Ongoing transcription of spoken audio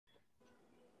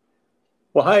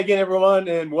Well, hi again, everyone,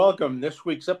 and welcome. This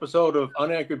week's episode of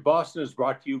UnAnchored Boston is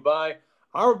brought to you by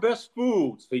Our Best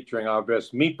Foods, featuring our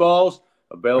best meatballs,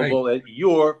 Right. available at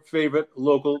your favorite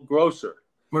local grocer.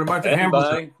 What about the And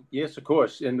hamburger? yes, of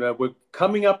course. And we're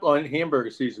coming up on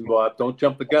hamburger season, Bob. Don't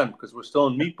jump the gun because we're still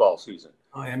in meatball season.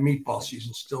 Oh, yeah, meatball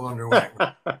season's still underway.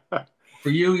 For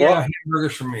you, Well,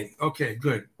 hamburgers for me. Okay,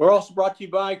 good. we're also brought to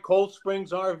you by Cold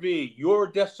Springs RV, your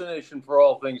destination for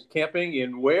all things camping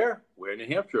in where? We're in New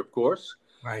Hampshire, of course.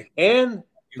 Right. And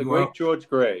the You great George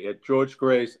Gray at George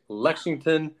Gray's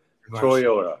Lexington Much.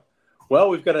 Toyota. Well,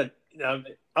 we've got a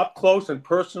up close and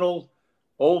personal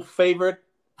old favorite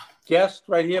guest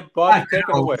right here. Bobby, take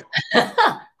it away.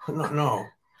 No.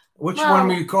 Which one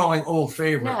were you calling old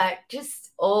favorite? Not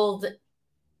just old,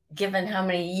 given how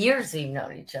many years we've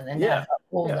known each other. Yeah,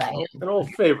 old an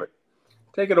old favorite.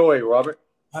 Take it away, Robert.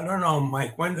 I don't know,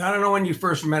 Mike. I don't know when you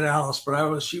first met Alice,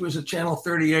 but she was at Channel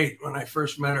 38 when I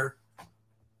first met her.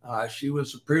 She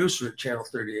was a producer at Channel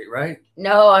 38, right?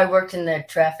 No, I worked in the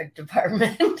traffic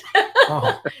department.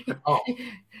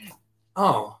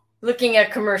 Oh. Looking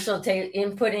at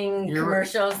inputting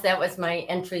commercials. That was my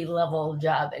entry level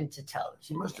job into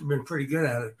television. You must have been pretty good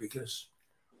at it because,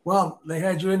 well, they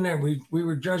had you in there. We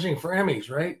were judging for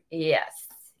Emmys, right? Yes.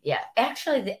 Yeah.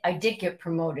 Actually, I did get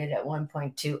promoted at one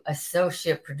point to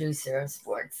associate producer of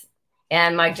sports.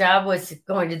 And my job was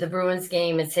going to the Bruins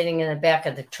game and sitting in the back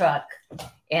of the truck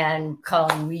and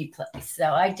calling replays. So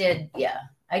I did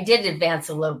advance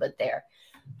a little bit there.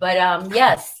 But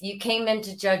yes, you came in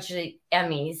to judge the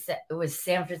Emmys. It was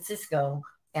San Francisco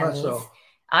Emmys. So.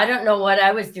 I don't know what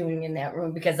I was doing in that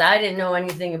room because I didn't know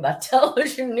anything about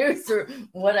television news or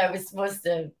what I was supposed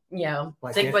to,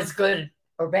 think was good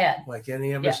or bad. Like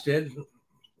any of us did.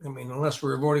 I mean, unless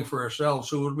we were voting for ourselves,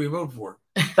 who would we vote for?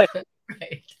 Right.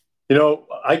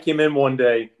 I came in one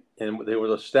day and there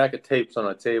was a stack of tapes on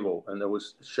a table, and there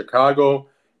was Chicago,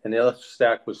 and the other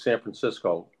stack was San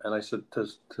Francisco. And I said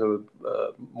to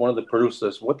one of the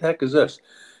producers, "What the heck is this?"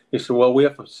 He said, "Well, we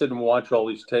have to sit and watch all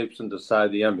these tapes and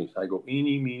decide the Emmys." I go,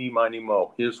 "Eeny, meeny, miny,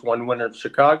 mo. Here's one winner in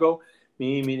Chicago.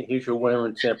 Meeny, meeny, here's your winner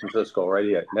in San Francisco right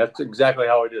here." And that's exactly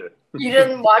how I did it. You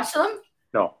didn't watch them?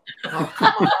 No. Oh,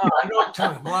 come on. I don't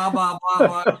tell me. Blah, blah, blah,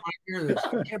 blah. I hear this.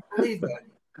 I can't believe that.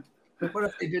 What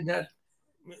if they did that?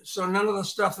 So none of the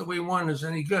stuff that we won is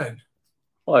any good.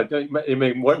 Well, I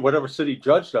mean, whatever city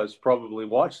judge does probably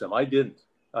watch them. I didn't.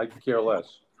 I could care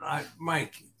less.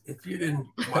 Mike, if you didn't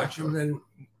watch them, then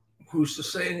who's to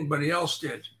say anybody else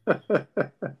did? At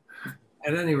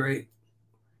any rate,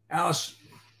 Alice,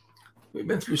 we've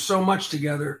been through so much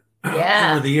together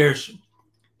over the years.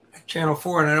 At Channel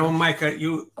 4, and I know, Mike,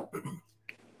 it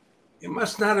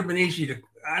must not have been easy to,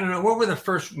 I don't know, what were the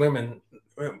first women?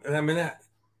 I mean,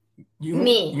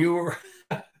 you were.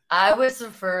 I was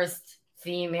the first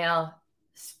female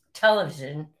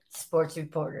television sports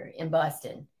reporter in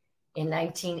Boston in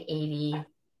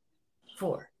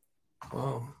 1984.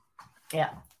 Wow.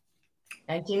 Yeah.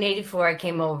 1984, I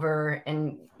came over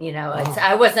and,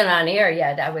 I wasn't on air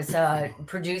yet. I was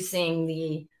producing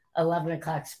the 11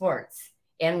 o'clock sports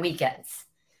and weekends.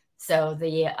 So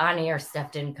the on-air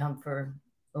stuff didn't come for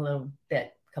a little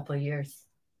bit, a couple of years.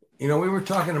 We were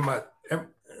talking about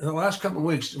the last couple of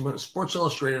weeks when Sports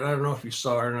Illustrated, I don't know if you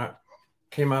saw or not,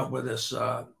 came out with this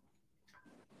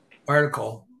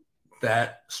article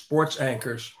that sports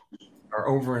anchors are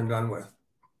over and done with.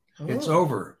 Ooh. It's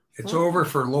over. It's over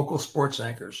for local sports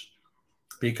anchors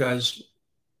because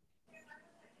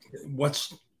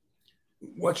what's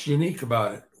unique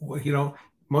about it? Well,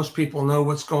 most people know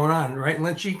what's going on, right?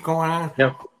 Lynchy going on,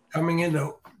 coming in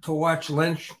to watch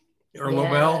Lynch or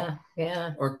Lobel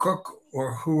or Cook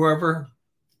or whoever.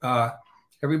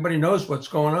 Everybody knows what's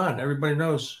going on. Everybody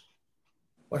knows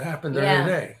what happened during the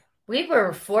day. We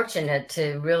were fortunate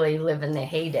to really live in the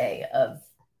heyday of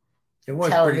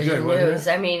television news.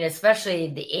 I mean, especially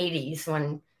the 80s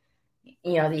when,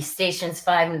 these stations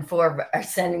 5 and 4 are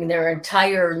sending their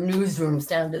entire newsrooms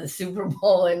down to the Super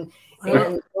Bowl in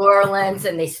New Orleans,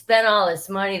 and they spent all this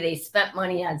money. They spent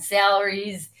money on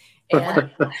salaries.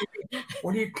 And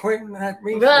what are you pointing at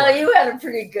me? Well, you had a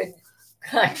pretty good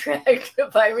contract,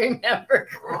 if I remember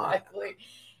correctly.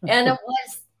 And it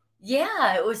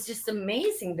was just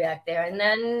amazing back there. And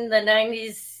then the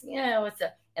 90s,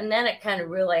 and then it kind of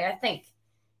really, I think,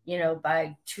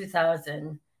 by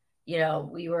 2000,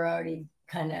 we were already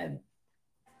kind of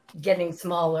getting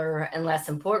smaller and less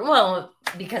important. Well,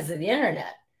 because of the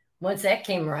internet. Once that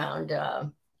came around,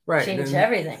 changed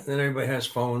everything. Then everybody has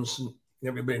phones and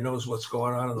everybody knows what's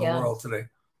going on in the world today.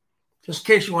 Just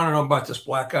in case you want to know about this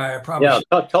black guy, I probably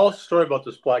tell us a story about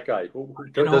this black guy.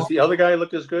 Does the other guy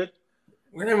look as good?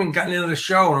 we haven't even gotten into the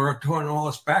show, and we're doing all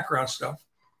this background stuff.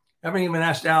 I haven't even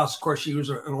asked Alice. Of course, she was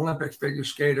an Olympic figure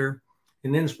skater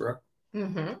in Innsbruck.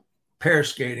 Mm-hmm. Pair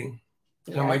skating.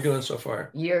 Yes. How am I doing so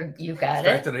far? You got the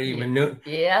fact that I even knew.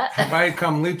 Yeah. Have I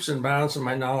come leaps and bounds in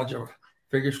my knowledge of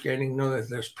figure skating? Know that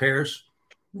there's pairs.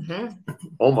 Mm-hmm.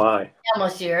 Oh my!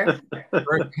 Almost here.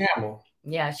 Bert Hamill.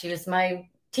 Yeah, she was my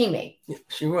teammate. Yeah,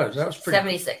 she was. That was pretty.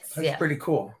 76. Cool. That's pretty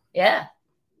cool. Yeah.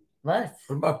 Was.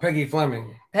 What about Peggy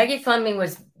Fleming? Peggy Fleming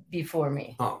was before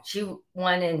me. Oh. She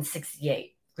won in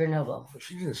 68, Grenoble.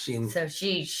 She didn't seem. So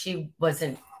she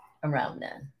wasn't around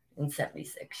then. In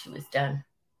 76, she was done.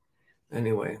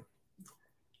 Anyway,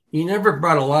 you never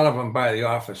brought a lot of them by the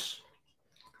office.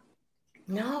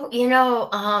 No,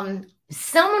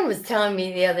 someone was telling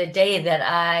me the other day that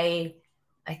I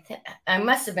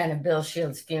must have been at Bill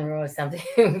Shields' funeral or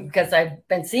something because I've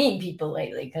been seeing people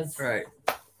lately because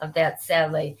of that,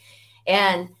 sadly.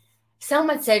 And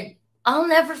someone said, I'll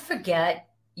never forget,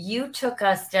 you took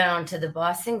us down to the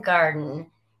Boston Garden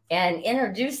and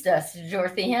introduced us to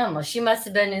Dorothy Hamill. She must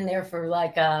have been in there for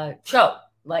like a show,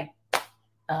 like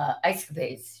Ice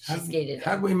Capades. She skated.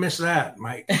 How'd we miss that,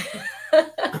 Mike?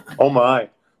 Oh, my.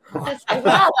 Wow,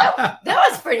 that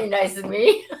was pretty nice of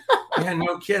me. Yeah,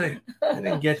 no kidding. I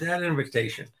didn't get that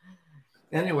invitation.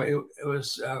 Anyway, it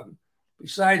was,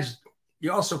 besides,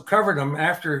 you also covered them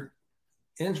after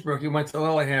Innsbruck. You went to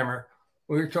Lillehammer.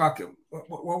 We were talking,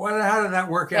 how did that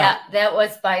work out? Yeah, that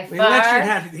was by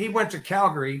far. He went to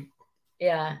Calgary.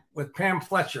 Yeah. With Pam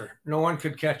Fletcher. No one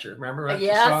could catch her. Remember? Right?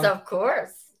 Yes, of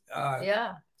course.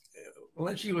 Yeah.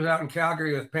 Lynch was out in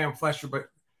Calgary with Pam Fletcher, but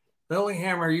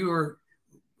Lillehammer, you were.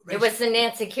 It was the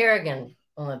Nancy Kerrigan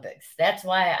Olympics. That's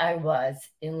why I was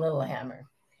in Lillehammer.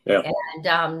 Yeah.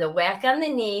 And the whack on the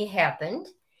knee happened,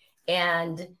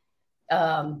 and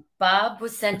Bob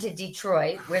was sent to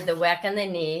Detroit, where the whack on the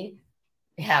knee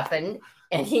happened,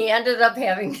 and he ended up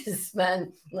having to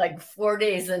spend like 4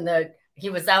 days he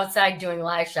was outside doing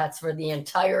live shots for the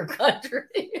entire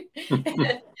country.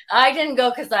 I didn't go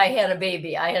because I had a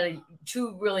baby. I had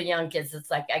two really young kids. It's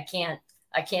like I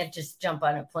can't just jump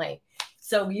on a plane.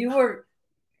 So you were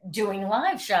doing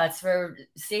live shots for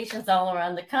stations all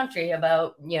around the country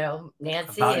about,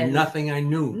 Nancy. About and nothing I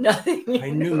knew. Nothing. I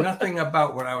knew nothing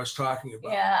about what I was talking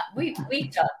about. Yeah, we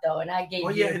talked though, and I gave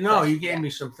you. You gave me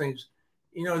some things.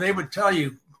 They would tell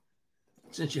you,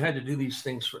 since you had to do these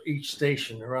things for each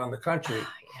station around the country,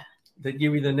 they'd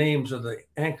give you the names of the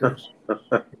anchors.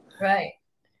 Right.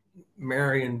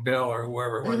 Mary and Bill or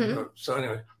whoever. Mm-hmm. So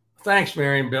anyway, thanks,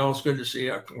 Mary and Bill. It's good to see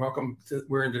you. Welcome.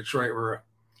 We're in Detroit.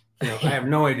 I have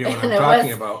no idea what I'm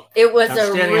talking about. It was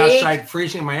I'm standing outside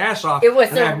freezing my ass off. I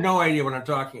have no idea what I'm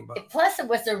talking about. Plus, it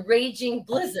was a raging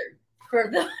blizzard for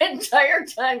the entire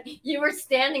time. You were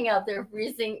standing out there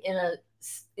freezing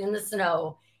in the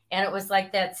snow. And it was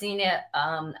like that scene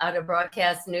out of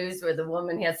Broadcast News where the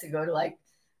woman has to go to like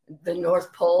the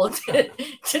North Pole to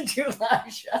do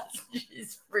live shots.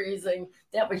 She's freezing.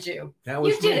 That was you.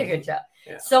 You did a good job.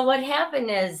 Yeah. So what happened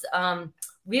is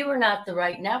we were not the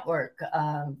right network.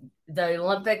 The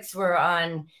Olympics were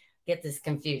on, get this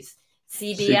confused,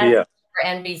 CBS or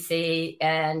NBC.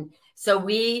 And so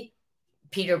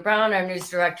Peter Brown, our news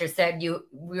director, said,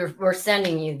 we're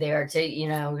sending you there to,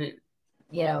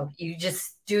 you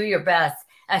just do your best.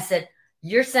 I said,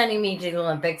 you're sending me to the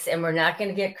Olympics and we're not going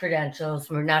to get credentials.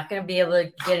 We're not going to be able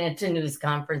to get into news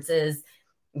conferences.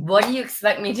 What do you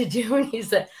expect me to do? And he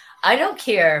said, I don't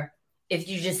care if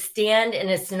you just stand in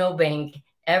a snowbank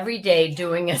every day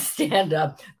doing a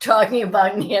stand-up talking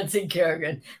about Nancy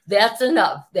Kerrigan. That's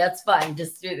enough. That's fine.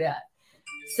 Just do that.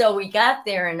 So we got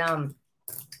there and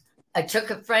I took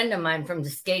a friend of mine from the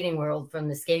skating world, from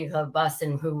the Skating Club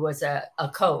Boston, who was a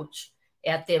coach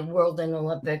at the world and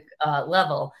Olympic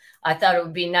level. I thought it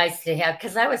would be nice to have,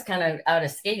 because I was kind of out of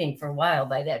skating for a while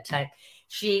by that time.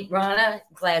 Rana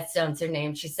Gladstone's her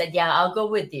name. She said, yeah, I'll go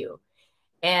with you.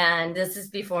 And this is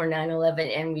before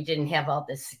 9/11, and we didn't have all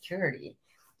this security.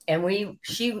 And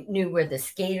she knew where the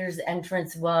skaters'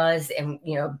 entrance was and,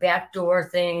 backdoor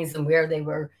things and where they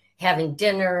were having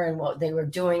dinner and what they were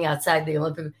doing outside the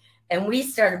Olympic. And we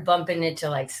started bumping into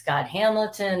like Scott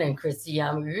Hamilton and Christy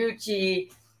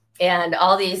Yamaguchi and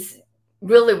all these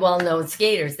really well-known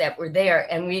skaters that were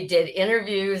there. And we did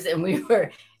interviews and we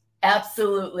were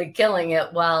absolutely killing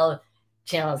it while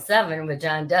Channel 7 with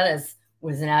John Dennis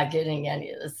was not getting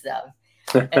any of the stuff.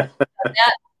 And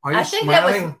Are you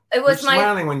smiling? You're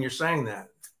smiling when you're saying that.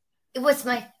 It was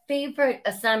my favorite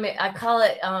assignment. I call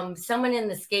it someone in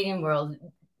the skating world,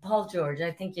 Paul George,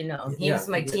 I think you know. He was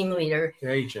my team leader.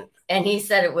 The agent. And he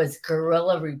said it was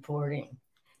guerrilla reporting.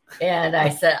 And I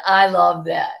said, I love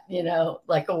that,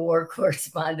 like a war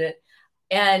correspondent.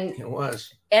 And it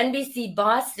was NBC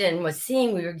Boston was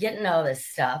seeing we were getting all this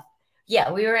stuff.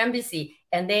 Yeah, we were NBC.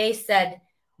 And they said,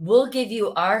 we'll give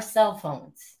you our cell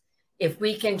phones if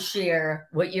we can share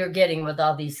what you're getting with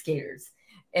all these skaters.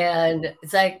 And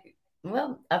it's like,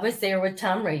 well, I was there with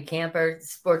Tom Raykamp, our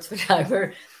sports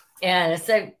photographer. And I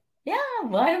said, yeah,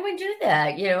 why don't we do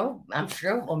that? You know, I'm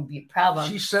sure it won't be a problem.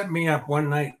 She set me up one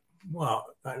night. Well,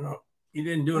 I know you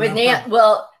didn't do it.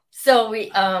 Well, so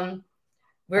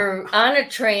we're on a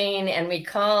train and we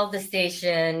called the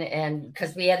station, and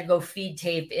because we had to go feed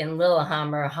tape in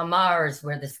Lillehammer. Hamar is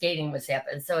where the skating was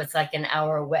happening. So it's like an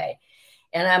hour away.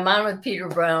 And I'm on with Peter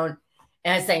Brown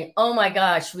and I'm saying, oh my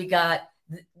gosh, we got,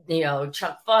 you know,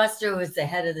 Chuck Foster was the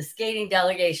head of the skating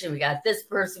delegation. We got this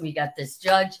person, we got this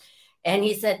judge. And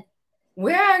he said,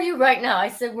 where are you right now? I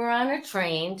said, we're on a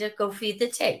train to go feed the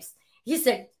tapes. He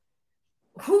said,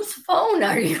 whose phone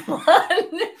are you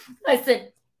on? I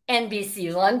said,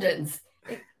 NBC London's.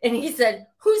 And he said,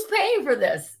 who's paying for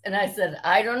this? And I said,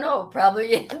 I don't know,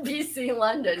 probably NBC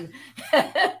London.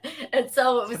 And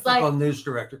so it was like news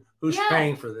director, who's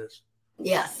paying for this?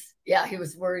 Yes. Yeah, he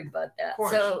was worried about that.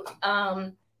 So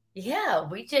yeah,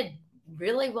 we did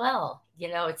really well. You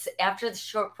know, it's after the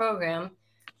short program,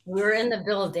 we were in the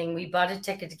building, we bought a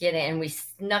ticket to get in, and we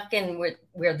snuck in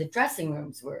where the dressing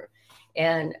rooms were.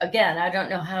 And again, I don't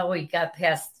know how we got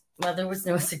past, well, there was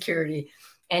no security.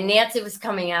 And Nancy was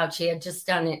coming out. She had just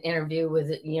done an interview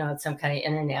with, you know, some kind of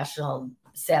international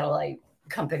satellite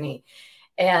company.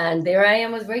 And there I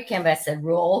am with Raykamp. I said,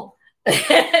 roll. And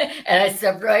I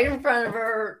stepped right in front of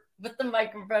her with the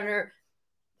mic in front of her.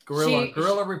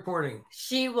 Guerrilla reporting.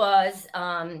 She was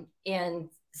in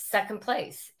second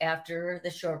place after the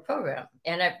short program.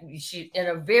 And she in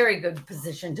a very good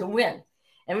position to win.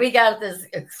 And we got this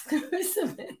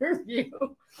exclusive interview.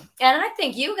 And I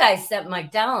think you guys sent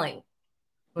Mike Dowling.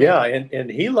 Yeah,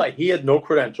 and he had no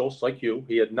credentials like you.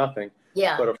 He had nothing.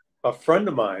 Yeah. But a friend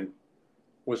of mine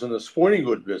was in the sporting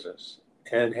good business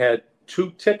and had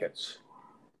 2 tickets,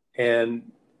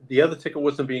 and the other ticket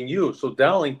wasn't being used. So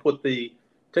Dowling put the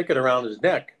ticket around his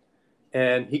neck,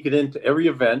 and he get into every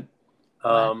event.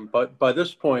 But by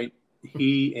this point,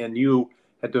 he and you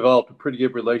had developed a pretty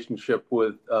good relationship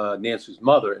with Nancy's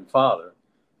mother and father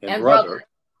and brother.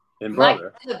 And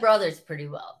brother. The brothers pretty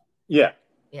well. Yeah.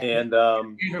 Yeah. And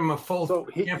gave him a full. So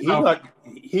he got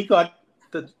he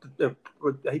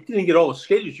didn't get all the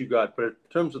skaters you got, but in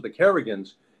terms of the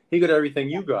Kerrigans, he got everything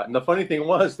you got. And the funny thing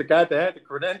was, the guy that had the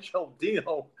credential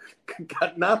deal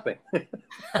got nothing.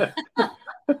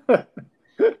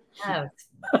 I'm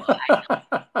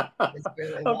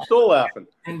still laughing.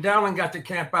 And Dowling got to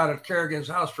camp out at Kerrigan's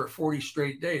house for 40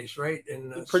 straight days, right?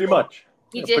 And pretty much.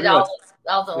 He did all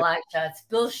the live shots.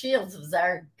 Bill Shields was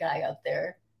our guy up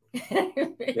there.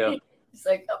 Yeah. It's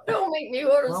like, oh, don't make me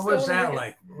order. What was that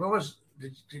like?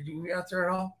 Did you get out there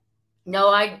at all? No,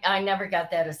 I never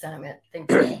got that assignment.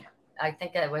 I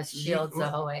think that was Shields the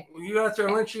whole way. Were you out there,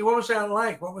 Lynchy? What was that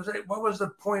like? What was it? What was the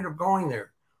point of going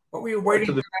there? What were you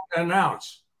waiting to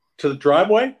announce? To the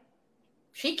driveway?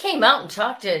 She came out and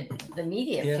talked to the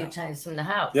media a few times from the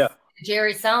house. Yeah.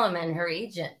 Jerry Solomon, her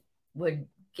agent, would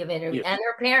give interviews, and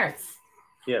her parents.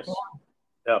 Yes.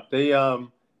 Yeah. They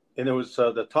and it was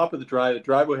the top of the driveway. The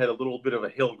driveway had a little bit of a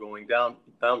hill going down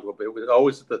a little bit. It was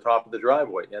always at the top of the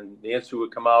driveway, and Nancy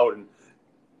would come out, and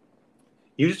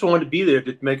you just wanted to be there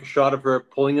to make a shot of her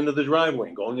pulling into the driveway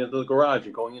and going into the garage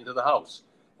and going into the house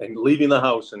and leaving the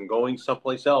house and going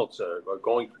someplace else or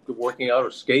going working out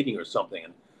or skating or something.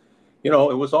 And it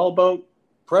was all about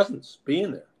presence,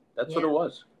 being there. That's what it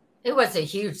was. It was a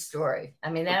huge story. I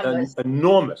mean, that was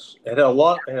enormous. It had a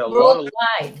lot. It had a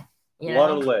worldwide. A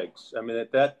lot of legs. I mean,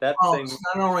 that thing.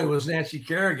 Not only was Nancy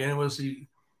Kerrigan, it was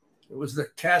the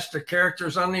cast of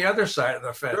characters on the other side of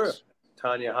the fence. Sure.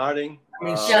 Tanya Harding. I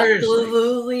mean,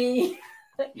 seriously.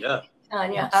 Yeah.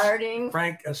 Tanya Harding.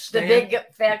 Frank the big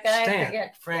fat guy.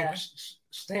 Stant. Frank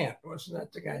Stant. Wasn't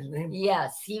that the guy's name?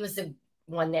 Yes, he was the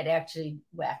one that actually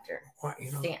whacked her.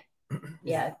 Stant.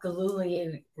 Yeah,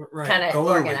 Galooly kind of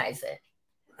organized it.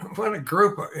 What a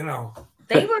group of,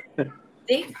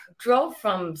 They drove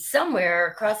from somewhere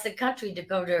across the country to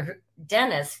go to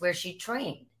Dennis, where she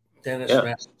trained.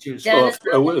 Massachusetts.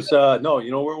 It was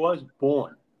you know where it was?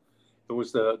 Bourne. It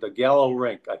was the Gallo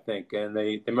rink, I think, and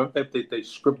they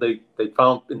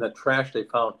found in the trash. They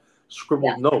found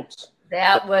scribbled notes.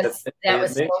 That was so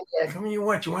good. I mean, you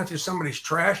went through somebody's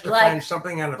trash to find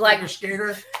something on a figure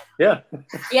skater. Yeah.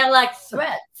 Yeah, like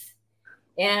threats.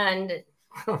 And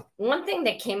one thing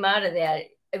that came out of that,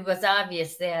 it was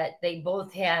obvious that they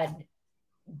both had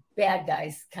bad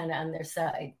guys kind of on their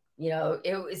side.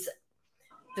 It was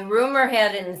the rumor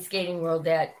had in the skating world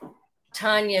that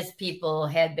Tanya's people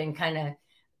had been kind of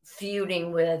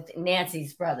feuding with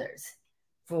Nancy's brothers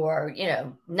for,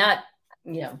 not,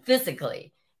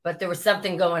 physically, but there was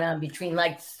something going on between,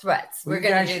 like, threats. We're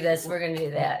going to do this. We're going to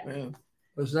do that. And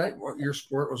was that what your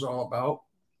sport was all about?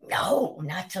 No,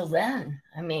 not till then.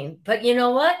 I mean, but you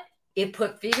know what? It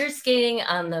put figure skating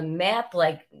on the map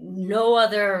like no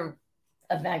other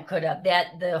event could have.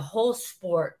 That the whole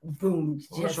sport boomed.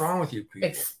 What's wrong with you people?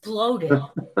 Exploded.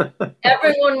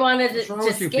 Everyone wanted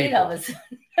to skate all of a sudden.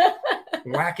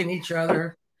 Whacking each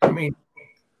other. I mean,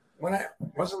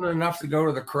 wasn't it enough to go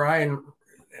to the cry and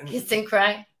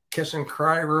kiss and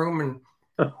cry room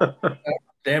and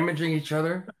damaging each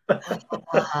other?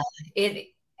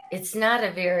 It's not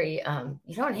a very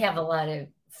you don't have a lot of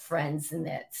friends in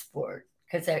that sport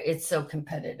because it's so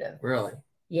competitive. Really?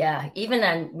 Yeah.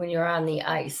 Even when you're on the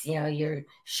ice, you're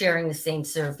sharing the same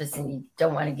surface and you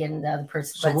don't want to get into the other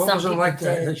person. So what was it like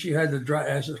that you had to drive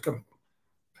as a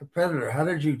competitor? How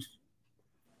did you,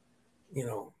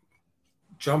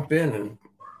 jump in and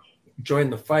join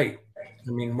the fight?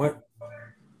 I mean, how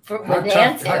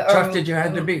tough did you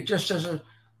have to be?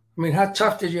 How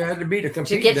tough did you have to be to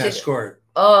compete in that sport?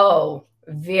 Oh,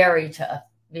 very tough.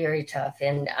 Very tough.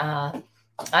 And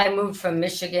I moved from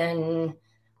Michigan,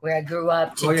 where I grew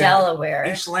up, to Delaware.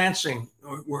 East Lansing.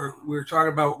 We were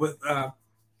talking about with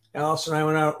Alice and I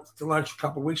went out to lunch a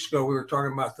couple of weeks ago. We were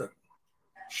talking about the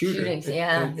shootings.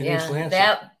 In East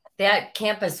Lansing. That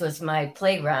campus was my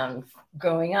playground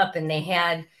growing up, and they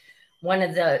had one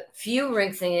of the few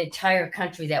rinks in the entire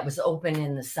country that was open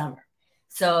in the summer.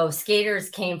 So skaters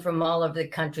came from all over the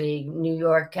country, New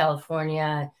York,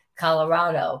 California,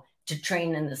 Colorado, to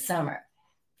train in the summer.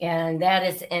 And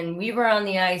we were on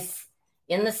the ice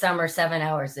in the summer 7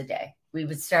 hours a day. We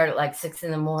would start at like 6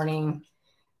 a.m,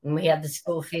 and we had the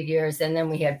school figures, and then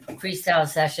we had freestyle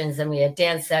sessions, and we had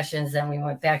dance sessions, and we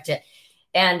went back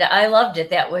and I loved it.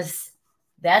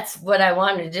 That's what I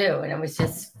wanted to do. And it was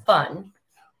just fun.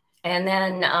 And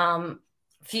then a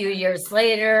few years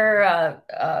later,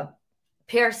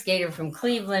 pair skater from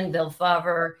Cleveland, Bill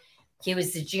Favre, he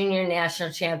was the junior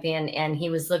national champion, and he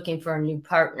was looking for a new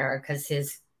partner because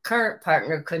his current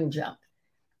partner couldn't jump.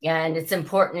 And it's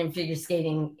important in figure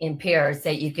skating in pairs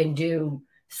that you can do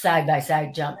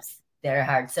side-by-side jumps that are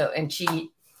hard. So, and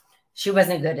she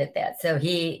wasn't good at that. So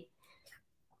he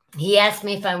asked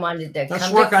me if I wanted to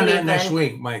Let's work on that next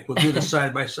week, Mike. We'll do the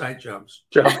side-by-side jumps.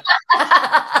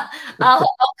 I'll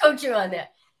coach you on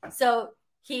that. So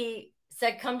he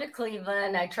said, come to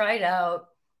Cleveland. I tried out,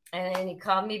 and then he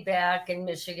called me back in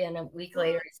Michigan a week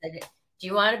later. He said, do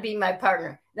you want to be my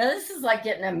partner? Now, this is like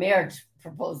getting a marriage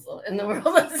proposal in the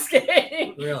world of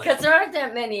skating. Really? Because there aren't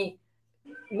that many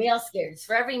male skaters.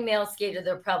 For every male skater,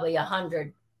 there are probably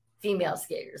 100 female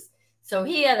skaters. So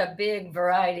he had a big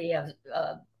variety of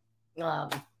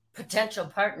potential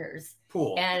partners.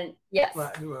 Pool. And yes.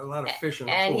 A lot of fish in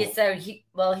the and pool. He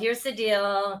said, here's the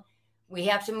deal. We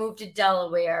have to move to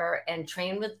Delaware and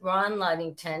train with Ron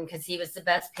Ludington because he was the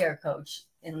best pair coach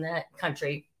in that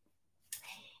country.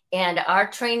 And our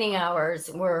training hours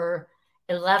were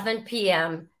 11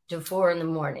 p.m. to 4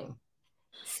 a.m,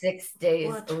 6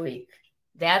 days a week.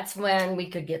 That's when we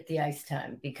could get the ice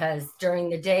time, because during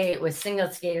the day it was single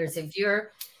skaters. If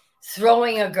you're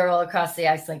throwing a girl across the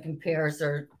ice like in pairs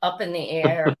or up in the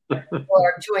air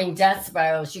or doing death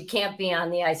spirals, you can't be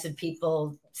on the ice with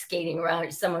people skating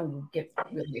around. Someone would get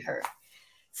really hurt.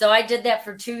 So I did that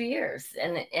for 2 years,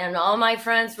 and all my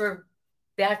friends were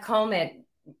back home at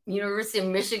University of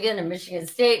Michigan and Michigan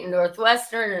State and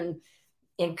Northwestern and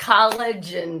in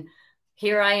college. And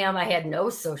here I am. I had no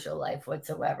social life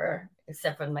whatsoever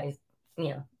except for my,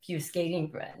 few skating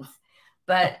friends.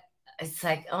 But it's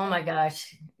like, oh my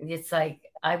gosh, it's like,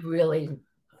 I really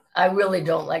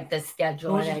don't like this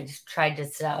schedule. And I just tried to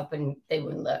stop and they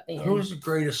wouldn't let me in. Who's the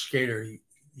greatest skater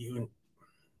you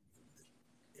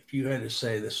if you had to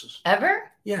say this is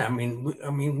ever? Yeah. I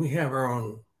mean, we have our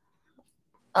own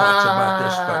thoughts about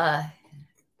this,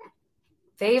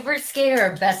 but favorite skater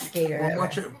or best skater?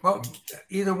 Well,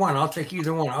 either one. I'll take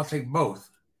either one. I'll take both.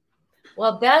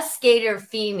 Well, best skater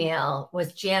female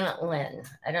was Janet Lynn.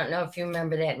 I don't know if you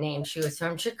remember that name. She was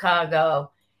from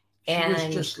Chicago. And she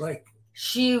was just like,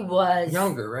 she was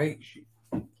younger, right?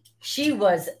 She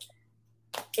was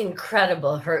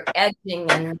incredible. Her edging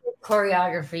and her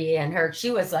choreography and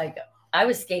she was like, I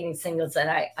was skating singles and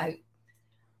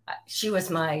she was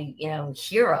my,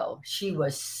 hero. She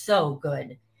was so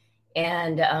good.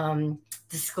 And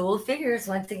the school figures,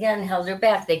 once again, held her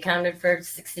back. They counted for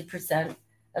 60%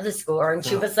 of the score. And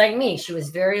she was like me. She was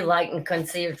very light and couldn't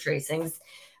see her tracings.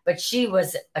 But she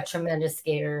was a tremendous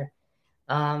skater.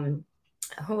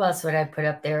 who else would I put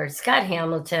up there? Scott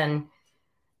Hamilton,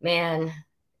 man.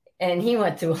 And he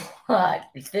went through a lot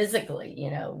physically, you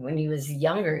know, when he was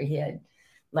younger, he had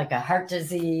like a heart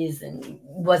disease and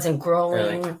wasn't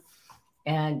growing. Really?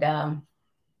 And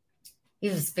he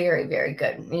was very, very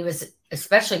good. He was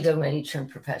especially good when he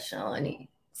turned professional and he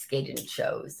skated in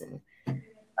shows. And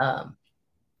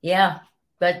yeah,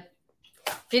 but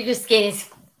figure skating's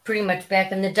pretty much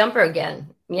back in the dumper again.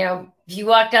 You know, if you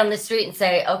walk down the street and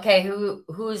say, okay,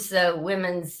 who's the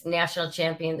women's national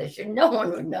champion this year? No one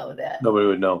would know that. Nobody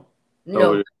would know.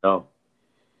 Nobody would know.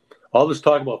 All this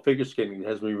talk about figure skating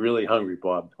has me really hungry,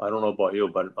 Bob. I don't know about you,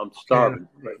 but I'm starving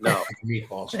right now.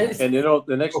 And you know,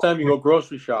 the next time you go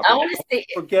grocery shopping,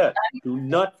 do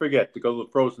not forget to go to the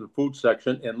frozen food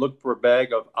section and look for a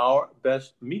bag of our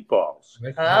best meatballs.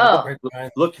 Oh.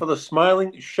 Look for the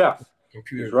smiling chef.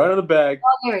 He's right on the bag.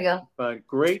 Oh, here we go. Find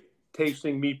great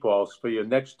tasting meatballs for your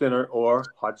next dinner or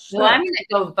hot snack. Well, I'm going to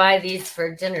go buy these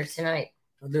for dinner tonight.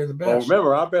 They're the best. Well,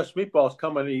 remember, our best meatballs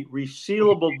come in a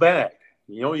resealable bag.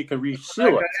 You know, you can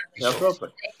reseal it. That's open.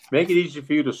 Make it easy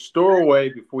for you to store away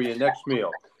before your next meal.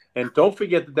 And don't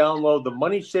forget to download the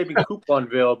money-saving coupon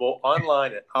available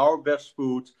online at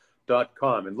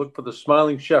ourbestfoods.com. And look for the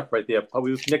smiling chef right there.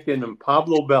 We've nicknamed him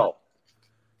Pablo Bell.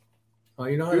 Oh,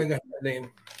 you know how they got that name?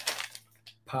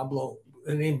 Pablo.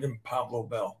 They named him Pablo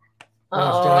Bell.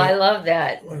 Oh, I love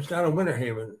that. Well, it's down in Winter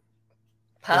Haven.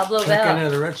 Pablo Bell. In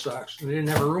the Red Sox. They didn't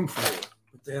have a room for you,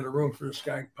 but they had a room for this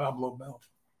guy, Pablo Bell.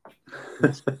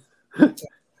 That's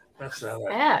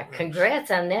yeah, congrats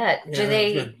on that. Yeah, do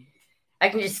they? Good. I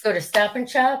can just go to Stop and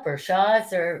Shop or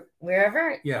Shaw's or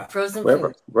wherever. Yeah, frozen wherever.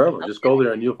 Okay. Just go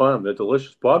there and you'll find them. They're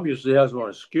delicious. Bob usually has them on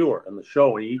a skewer in the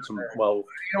show and he eats them. Well,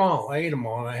 I ate them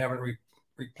all, and I haven't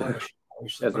replenished.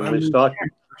 Hasn't restocked.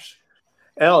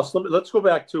 Alice, let's go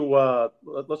back to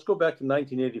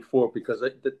 1984 because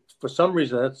for some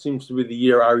reason that seems to be the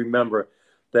year I remember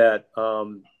that.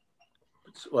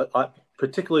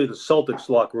 Particularly the Celtics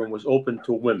locker room was open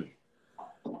to women,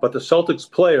 but the Celtics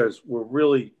players were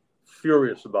really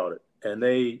furious about it, and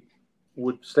they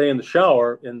would stay in the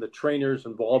shower, and the trainers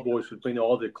and ball boys would bring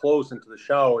all their clothes into the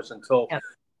showers until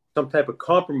some type of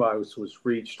compromise was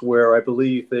reached, where I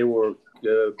believe they were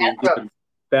being given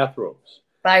bathrobes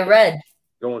by Red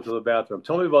going to the bathroom.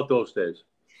 Tell me about those days.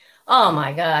 Oh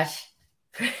my gosh,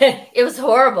 it was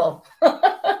horrible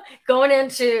going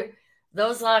into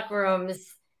those locker rooms.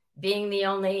 Being the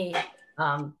only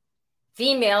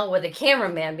female with a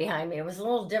cameraman behind me, it was a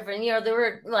little different. You know, there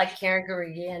were like Karen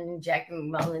Garrigan and Jackie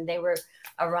McMullen, they were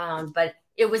around, but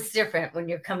it was different when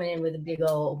you're coming in with a big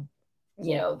old,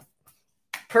 you know,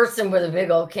 person with a big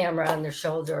old camera on their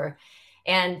shoulder.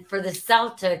 And for the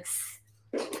Celtics,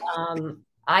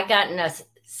 I got in a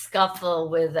scuffle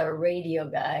with a radio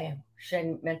guy. Should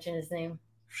I mention his name?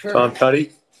 Sure. Tom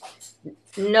Cuddy?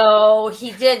 No,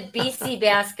 he did BC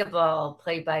basketball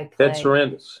play-by-play. Ted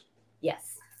Sarandis.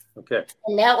 Yes. Okay.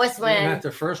 And that was when, not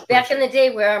the first back in the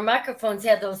day where our microphones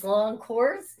had those long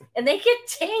cords and they get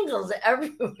tangled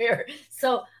everywhere.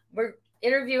 So we're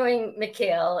interviewing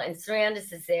Mikhail and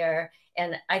Sarandis is there.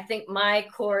 And I think my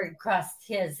cord crossed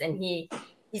his and he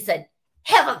said,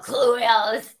 "Have a clue,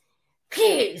 Alice,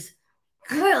 please,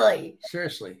 really."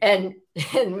 Seriously. And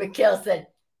Mikhail said,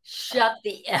 "Shut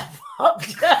the F up."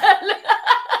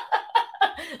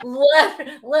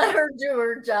 let her do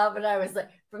her job. And I was like,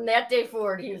 from that day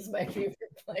forward, he was my favorite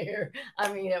player.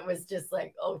 I mean, it was just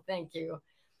like, oh, thank you.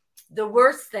 The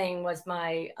worst thing was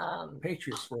my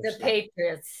Patriots. The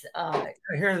Patriots. I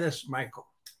hear this, Michael.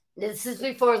 This is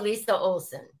before Lisa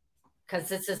Olson, because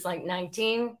this is like I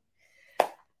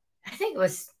think it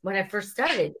was when I first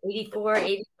started, 84,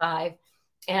 85.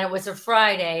 And it was a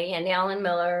Friday, and Alan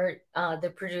Miller,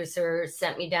 the producer,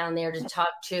 sent me down there to talk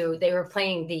to. They were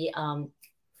playing the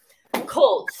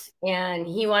Colts, and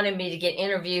he wanted me to get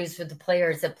interviews with the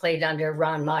players that played under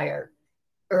Ron Meyer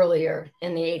earlier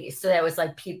in the 80s. So that was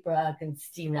like Pete Brock and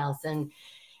Steve Nelson.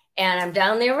 And I'm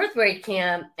down there with Ray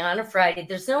Camp on a Friday.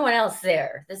 There's no one else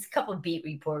there. There's a couple of beat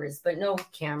reporters, but no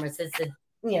cameras. It's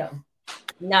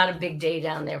not a big day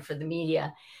down there for the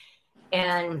media.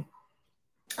 And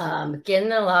get in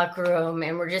the locker room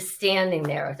and we're just standing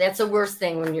there. That's the worst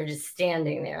thing when you're just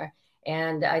standing there.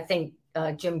 And I think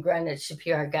Jim Greenwich,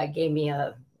 Shapiro guy, gave me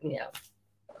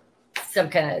some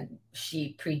kind of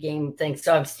sheet pregame thing.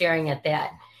 So I'm staring at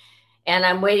that. And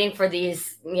I'm waiting for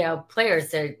these, players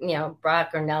to, Brock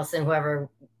or Nelson, whoever,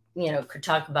 could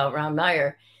talk about Ron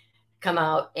Meyer, come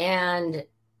out. And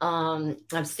I'm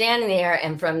standing there,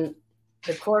 and from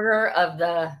the corner of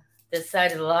this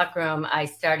side of the locker room, I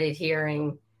started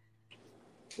hearing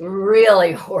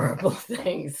really horrible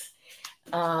things.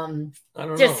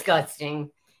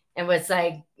 disgusting. And was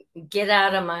like, get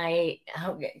out of my,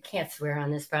 I can't swear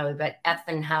on this probably, but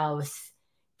effing house.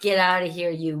 Get out of here,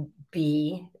 you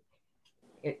B-I-T-C-H.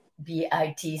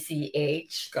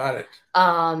 Got it.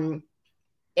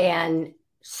 And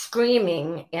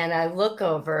screaming, and I look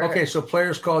over. Okay, so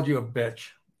players called you a bitch.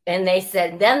 And they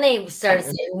said, then they started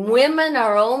saying, women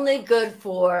are only good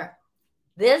for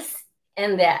this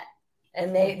and that.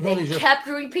 And they kept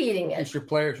repeating it. It's your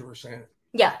players who were saying it.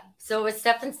 Yeah. So it was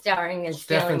Stephen Starring and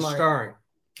Stanley Morgan. Starring.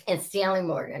 And Stanley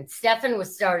Morgan. Stephen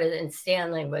was started and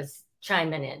Stanley was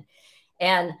chiming in.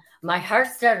 And my heart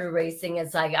started racing.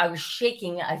 It's like I was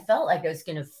shaking. I felt like I was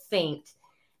going to faint.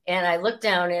 And I looked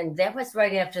down, and that was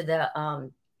right after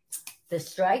the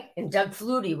strike. And Doug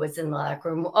Flutie was in the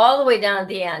locker room all the way down at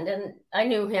the end. And I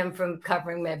knew him from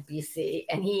covering him at BC.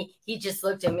 And he just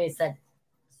looked at me and said,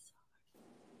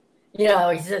 he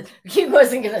said he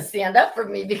wasn't going to stand up for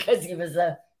me because he was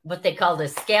what they called a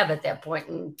scab at that point,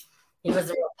 and he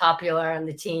wasn't real popular on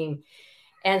the team.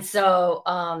 And so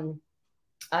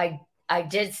I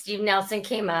did. Steve Nelson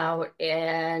came out,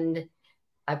 and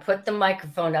I put the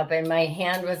microphone up, and my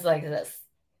hand was like this,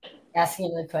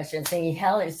 asking the question, saying,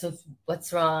 "Hell, so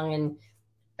what's wrong?" And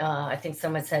I think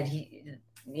someone said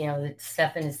that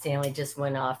Stephen and Stanley just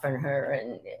went off on her,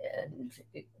 and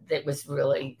it was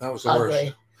really ugly.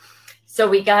 Worst. So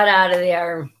we got out of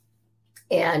there,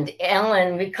 and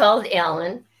we called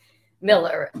Alan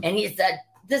Miller, and he said,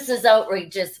 "This is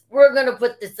outrageous. We're going to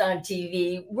put this on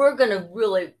TV. We're going to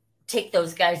really take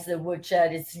those guys to the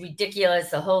woodshed. It's ridiculous,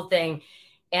 the whole thing."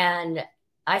 And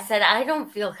I said, I don't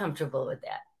feel comfortable with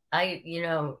that.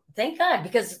 Thank God,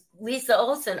 because Lisa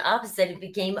Olson opposite, it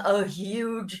became a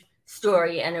huge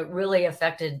story, and it really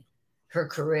affected her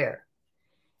career.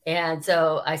 And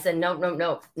so I said,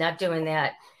 no, not doing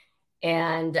that.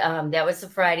 And that was a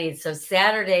Friday. So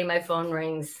Saturday, my phone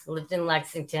rings. Lived in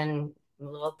Lexington, a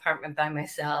little apartment by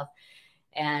myself.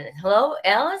 And hello,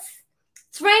 Alice?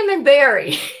 It's Raymond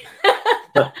Barry.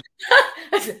 I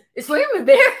said, it's Raymond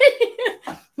Barry.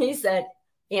 He said,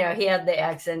 he had the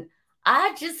accent.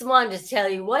 I just wanted to tell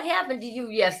you what happened to you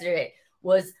yesterday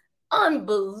was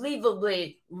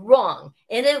unbelievably wrong,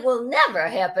 and it will never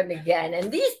happen again.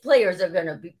 And these players are going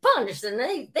to be punished, and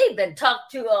they've been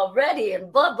talked to already,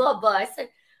 and blah, blah, blah. I said,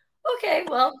 okay,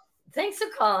 well, thanks for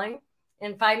calling.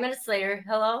 And 5 minutes later,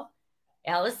 hello,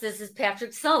 Alice, this is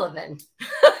Patrick Sullivan.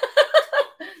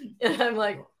 And I'm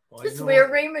like, this is where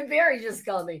Raymond Barry just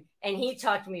called me. And he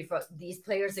talked to me for these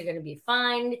players are going to be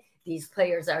fined. These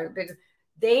players are big.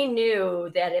 They knew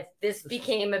that if this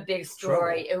became a big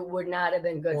story, it would not have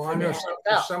been good for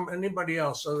them. Anybody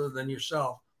else other than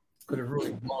yourself could have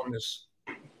really blown this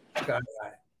guy.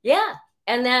 Yeah.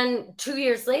 And then 2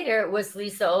 years later, it was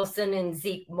Lisa Olson and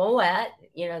Zeke Moet,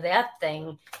 that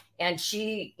thing. And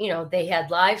she, they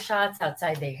had live shots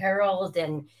outside the Herald,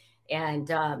 and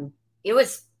it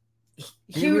was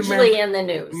hugely in the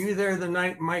news. You were there the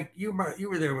night, Mike, you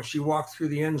were there when she walked through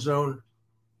the end zone.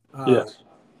 Yes.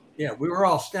 Yeah, we were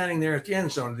all standing there at the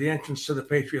end zone, the entrance to the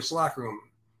Patriots locker room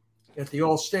at the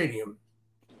old stadium.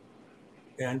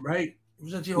 And it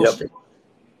was at the old stadium.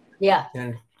 Yeah.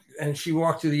 And she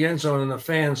walked through the end zone, and the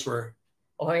fans were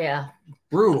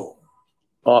brutal.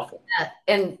 Awful. Yeah.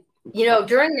 And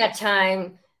during that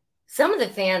time, some of the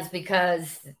fans,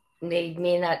 because they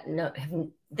may not know,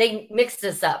 they mixed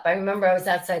us up. I remember I was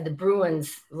outside the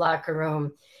Bruins locker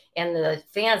room, and the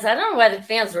fans, I don't know why the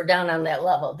fans were down on that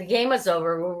level. The game was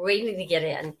over. We were waiting to get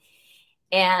in.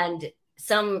 And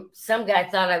some guy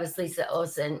thought I was Lisa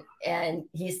Olson, and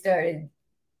he started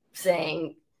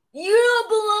saying, "You don't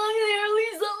belong there,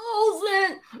 Lisa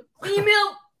Olson.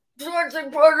 Female sports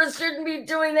reporters shouldn't be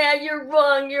doing that. You're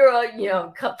wrong. You're a,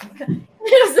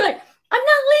 It was like, I'm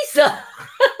not Lisa."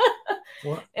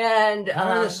 What? And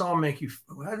how did this all make you?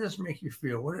 How did this make you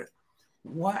feel?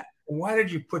 Why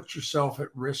did you put yourself at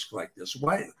risk like this?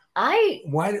 Why?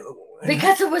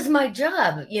 Because it was my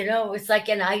job. It's like,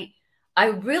 and I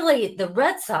really, the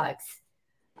Red Sox,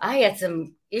 I had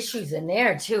some issues in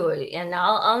there too, and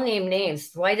I'll name names.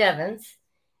 Dwight Evans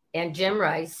and Jim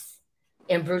Rice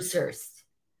and Bruce Hurst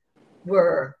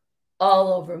were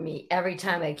all over me every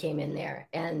time I came in there,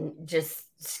 and just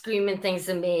screaming things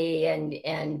at me, and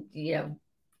in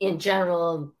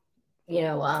general,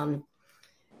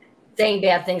 saying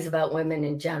bad things about women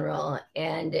in general.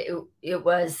 And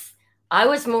I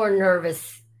was more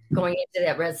nervous going into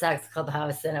that Red Sox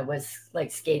clubhouse than I was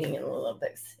like skating in the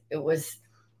Olympics. It was,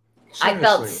 seriously. I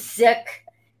felt sick,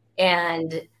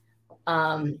 and it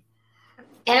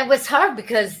was hard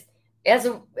because as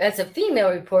a female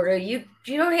reporter, you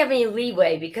don't have any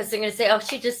leeway because they're going to say, oh,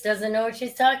 she just doesn't know what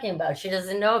she's talking about. She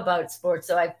doesn't know about sports.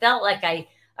 So I felt like I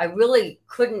really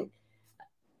couldn't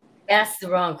ask the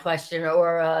wrong question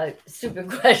or a stupid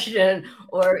question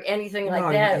or anything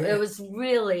like that. It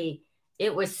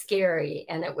was scary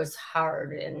and it was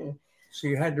hard. And so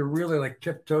you had to really like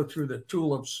tiptoe through the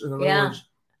tulips, in other words,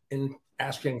 in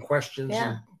asking questions.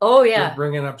 Yeah. And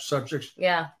bringing up subjects.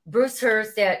 Yeah. Bruce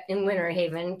Hurst in Winter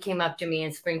Haven came up to me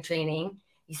in spring training.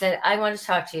 He said, I want to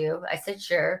talk to you. I said,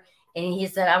 sure. And he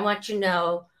said, I want you to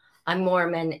know I'm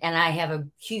Mormon and I have a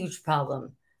huge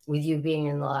problem with you being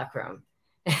in the locker room.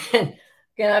 And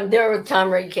I'm there with Tom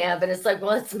Raycamp, and it's like,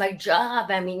 well, it's my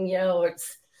job. I mean,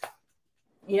 it's,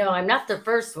 I'm not the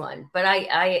first one, but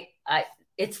I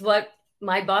it's what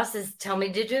my bosses tell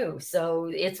me to do.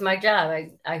 So it's my job.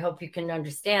 I hope you can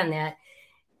understand that.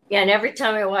 Yeah. And every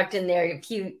time I walked in there, if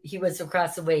he was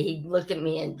across the way, he'd look at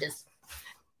me and just,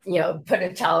 put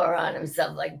a towel on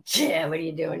himself like, yeah, what are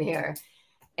you doing here?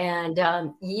 And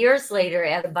years later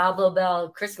at a Bob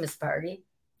Lobel Christmas party,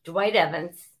 Dwight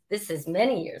Evans, this is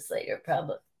many years later,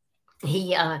 probably,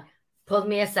 he pulled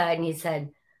me aside and he said,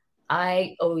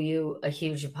 I owe you a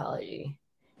huge apology.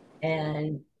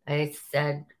 And I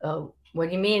said, oh, what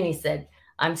do you mean? He said,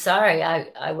 I'm sorry.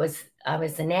 I was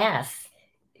an ass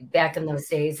back in those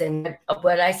days. And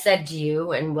what I said to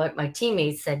you and what my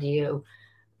teammates said to you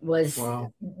was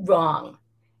wrong.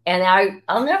 And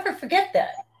I'll never forget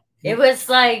that. It was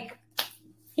like,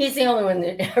 he's the only one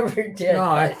that ever did. No,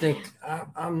 I think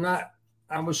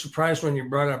I was surprised when you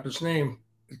brought up his name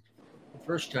the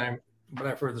first time, but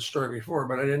I've heard the story before,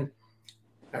 but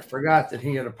I forgot that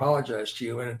he had apologized to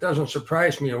you. And it doesn't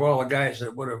surprise me of all the guys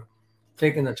that would have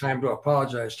taken the time to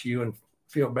apologize to you and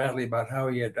feel badly about how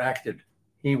he had acted.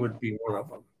 He would be one of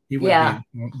them. He would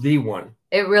be the one.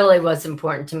 It really was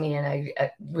important to me, and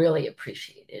I really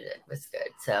appreciated it. It was good.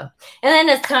 So, and then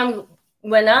as time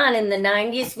went on in the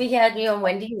 90s, we had,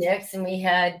 Wendy Nix, and we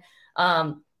had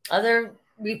other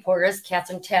reporters,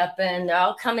 Catherine Tappan, they're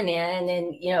all coming in,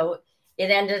 and, it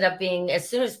ended up being, as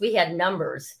soon as we had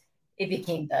numbers, it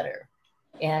became better.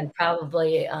 And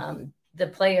probably the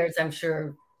players, I'm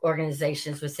sure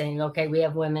organizations were saying, okay, we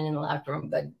have women in the locker room,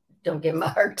 but don't give them a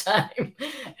hard time.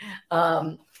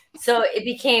 So it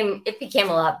became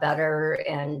a lot better.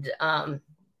 And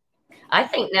I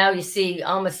think now you see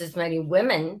almost as many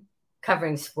women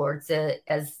covering sports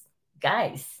as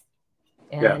guys.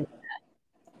 And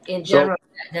in general,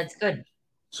 that's good.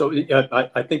 So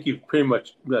I think you've pretty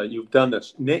much, you've done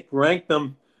this. Nick, rank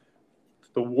them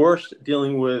the worst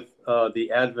dealing with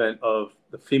the advent of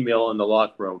the female in the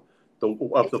locker room.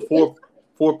 Of the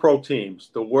four pro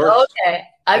teams, the worst. Okay,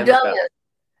 I've done this.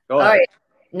 All right.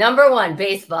 Number one,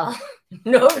 baseball.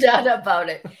 No doubt about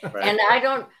it. Right. And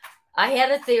I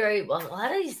had a theory. Well, a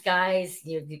lot of these guys,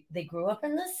 they grew up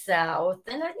in the South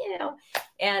and,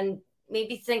 and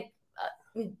maybe think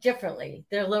differently.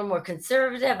 They're a little more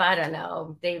conservative. I don't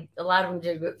know. A lot of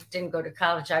them didn't go to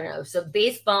college. I don't know. So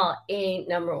baseball ain't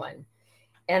number one.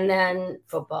 And then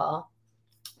football.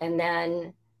 And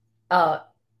then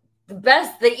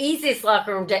the easiest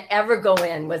locker room to ever go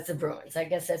in was the Bruins. I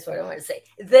guess that's what I want to say.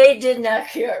 They did not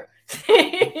care.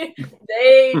 They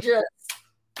just,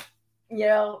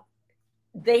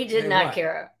 they did not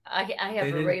care. I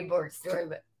have a Ray Borg story,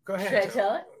 but go ahead. Should I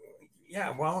tell it?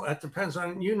 Yeah, well, that depends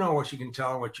on, what you can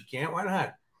tell and what you can't. Why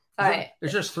not? All right.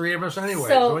 There's just three of us anyway.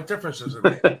 So what difference does it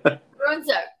make?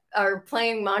 Bruins are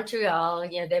playing Montreal,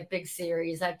 that big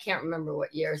series. I can't remember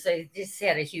what year. So they just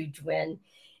had a huge win.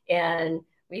 And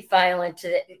we file into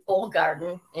the old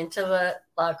garden, into the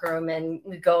locker room, and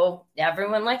we go,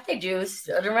 everyone like they do,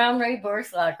 stood around Ray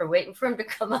Borg's locker, waiting for him to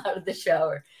come out of the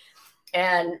shower.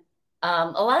 And a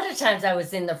lot of times I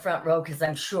was in the front row because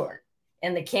I'm short.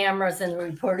 And the cameras and the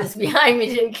reporters behind me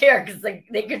didn't care because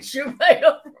they could shoot right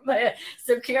over my head.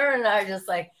 So Karen and I are just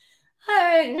like, all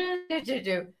right,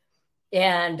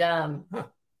 and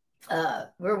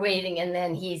we're waiting. And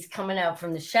then he's coming out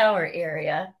from the shower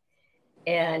area.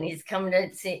 And he's coming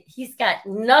to see, he's got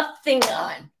nothing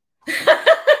on.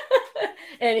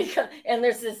 and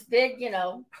there's this big,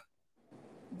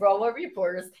 row of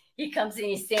reporters. He comes in,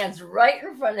 he stands right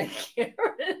in front of Karen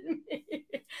and me.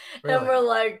 Really? And we're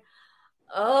like,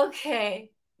 okay.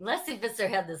 Leslie Visser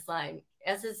had this line,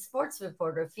 as a sports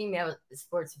reporter, female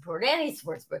sports reporter, any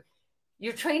sports reporter,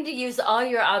 you're trained to use all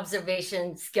your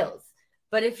observation skills.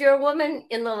 But if you're a woman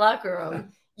in the locker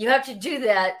room, you have to do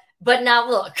that, but not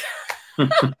look.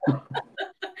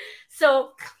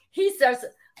 So he starts,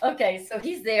 okay, so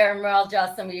he's there and we're all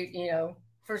jostling,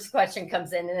 first question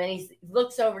comes in and then he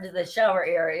looks over to the shower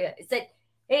area. He said,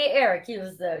 hey, Eric, he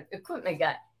was the equipment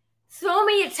guy. throw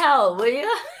me a towel, will you?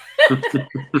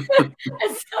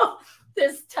 And so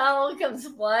this towel comes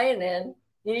flying in.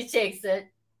 He takes it,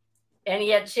 and he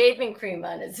had shaving cream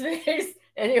on his face,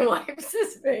 and he wipes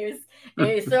his face, and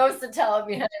he throws the towel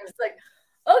behind him. It's like,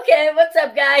 okay, what's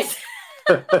up, guys?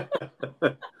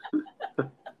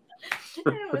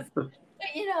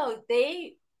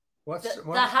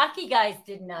 The hockey guys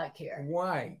did not care.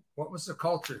 Why? What was the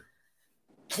culture?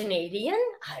 Canadian?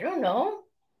 I don't know.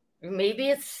 Maybe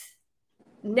it's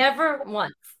never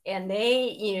once. And they,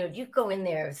 you go in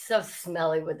there so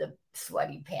smelly with the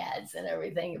sweaty pads and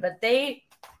everything, but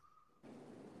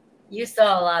you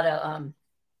saw a lot of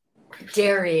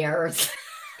derrieres.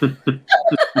 A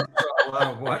lot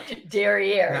of what?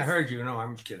 Derrieres. I heard you. No,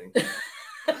 I'm kidding.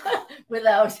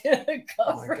 Without a Oh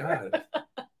cover. my God.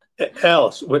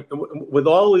 Alice, with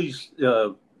all these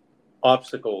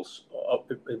obstacles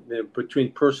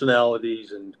between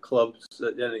personalities and clubs,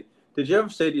 did you ever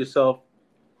say to yourself,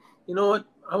 you know what,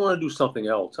 I want to do something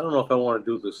else? I don't know if I want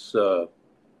to do this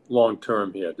long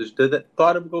term here. Did that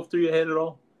thought ever go through your head at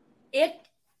all? It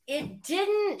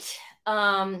didn't.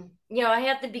 I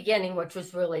had the beginning, which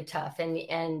was really tough, and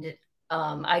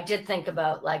I did think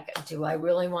about, like, do I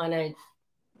really want to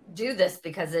do this,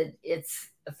 because it's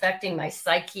affecting my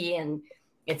psyche and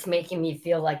it's making me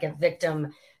feel like a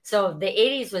victim. So the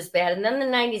 80s was bad, and then the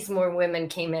 90s more women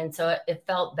came in, so it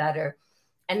felt better.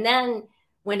 And then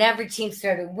when every team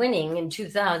started winning in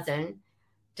 2000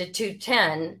 to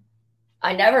 2010,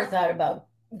 I never thought about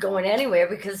going anywhere,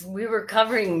 because we were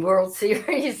covering World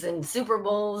Series and Super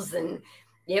Bowls, and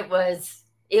it was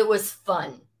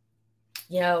fun.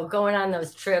 Going on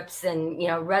those trips, and,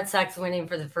 Red Sox winning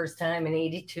for the first time in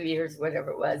 82 years,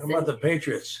 whatever it was. How about the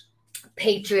Patriots?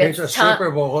 Patriots,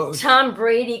 Super Bowl. Tom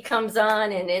Brady comes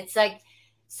on, and it's like,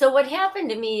 so what happened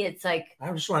to me, it's like, I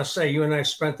just want to say, you and I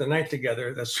spent the night together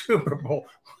at the Super Bowl,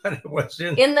 but it was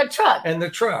in the truck. In the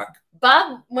truck.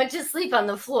 Bob went to sleep on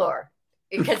the floor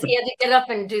because he had to get up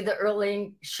and do the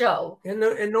early show. In New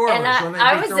Orleans, when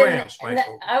they beat the Rams,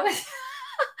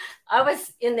 I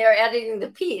was in there editing the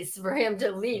piece for him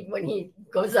to leave when he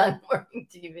goes on morning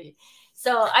TV.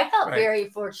 So I felt very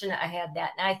fortunate I had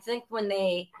that. And I think when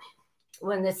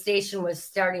the station was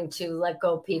starting to let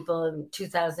go people in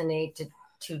 2008 to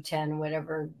 2010,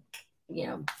 whatever,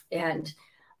 and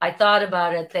I thought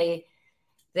about it,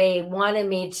 they wanted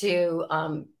me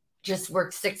to just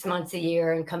work 6 months a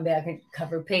year and come back and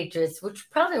cover Patriots,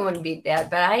 which probably wouldn't be bad,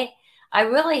 but I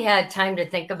really had time to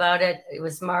think about it. It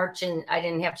was March, and I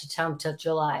didn't have to tell them till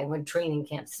July when training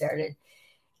camp started.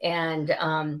 And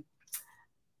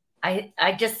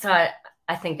I just thought,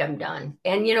 I think I'm done.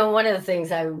 And, one of the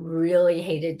things I really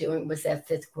hated doing was that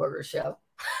fifth quarter show.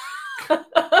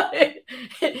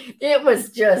 It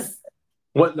was just.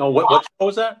 What show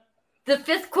was that? The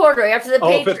fifth quarter after the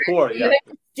Patriots. Fifth quarter, yeah. You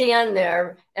have to stand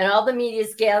there, and all the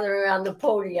media's gathering around the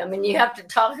podium, and you have to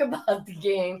talk about the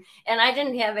game. And I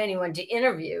didn't have anyone to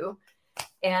interview,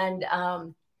 and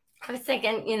I was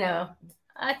thinking,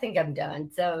 I think I'm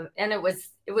done. So, and it was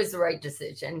the right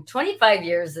decision. 25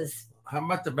 years is. How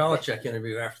about the Belichick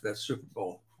interview after that Super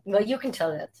Bowl? Well, you can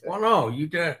tell that. Well, no, you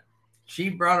did. She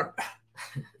brought up.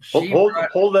 Hold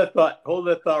that thought. Hold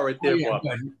that thought right there, Bob.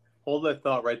 Hold that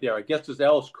thought right there. Our guest is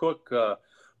Alice Cook,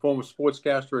 former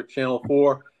sportscaster at Channel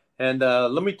 4. And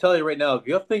let me tell you right now, if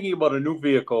you're thinking about a new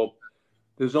vehicle,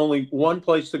 there's only one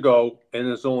place to go, and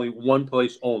there's only one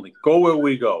place only. Go where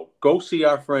we go. Go see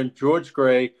our friend George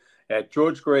Gray at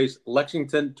George Gray's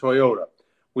Lexington Toyota.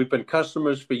 We've been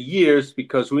customers for years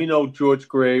because we know George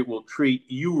Gray will treat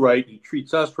you right. He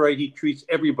treats us right. He treats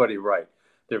everybody right.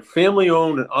 They're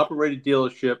family-owned and operated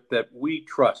dealership that we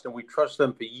trust, and we trust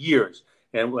them for years.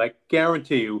 And I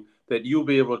guarantee you that you'll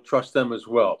be able to trust them as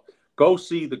well. Go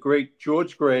see the great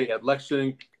George Gray at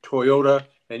Lexington Toyota,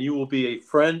 and you will be a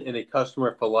friend and a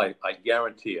customer for life. I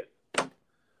guarantee it.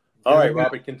 All right,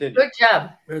 Robert, continue. Good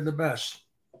job. They're the best.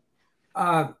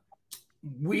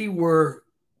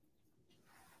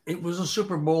 It was a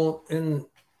Super Bowl in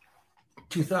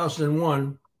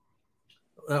 2001.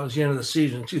 That was the end of the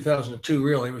season. 2002,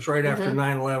 really. It was right after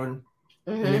 9/11.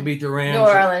 And they beat the Rams. New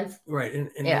Orleans. Right, in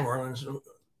New Orleans.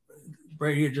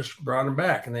 Brady had just brought them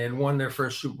back, and they had won their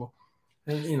first Super Bowl.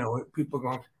 And, people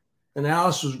going. And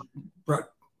Alice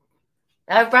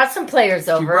I brought some players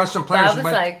over. She brought some players,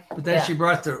 but then she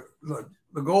brought the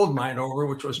gold mine over,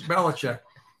 which was Belichick.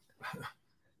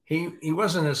 He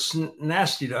wasn't as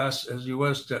nasty to us as he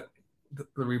was to the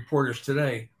reporters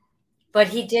today. But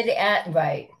he did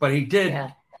But he did.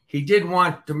 Yeah. He did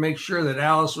want to make sure that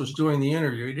Alice was doing the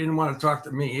interview. He didn't want to talk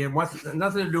to me. He had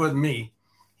nothing to do with me.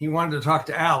 He wanted to talk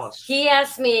to Alice. He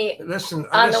asked me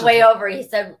the way over. He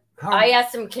said, I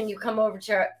asked him, "Can you come over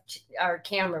to our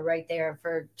camera right there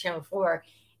for Channel 4?"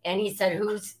 And he said,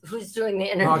 "Who's doing the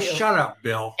interview?" Oh, shut up,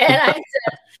 Bill. And I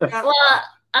said, "Well,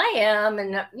 I am,"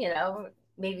 and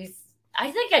maybe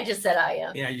I think I just said I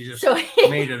am. Yeah, you just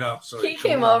made it up. So he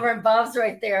came over, and Bob's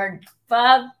right there, and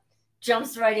Bob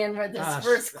jumps right in with his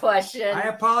first question. I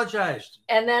apologized,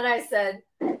 and then I said,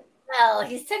 "Well,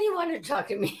 he said he wanted to talk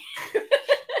to me,"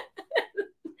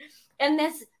 and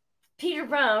this. Peter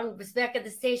Brown was back at the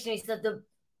station. He said the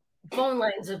phone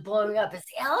lines are blowing up. Is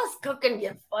Alice Cook going to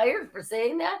get fired for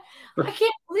saying that? I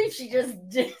can't believe she just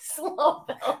did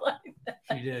Lobel like that.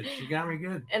 She did. She got me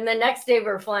good. And the next day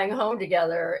we're flying home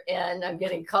together, and I'm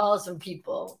getting calls from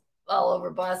people all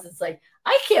over Boston. It's like,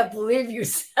 I can't believe you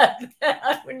said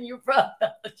that when you brought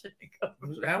Belichick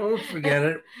over. I won't forget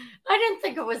it. I didn't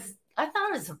think it was. I thought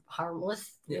it was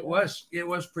harmless. It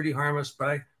was pretty harmless,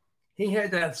 but he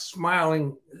had that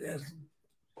smiling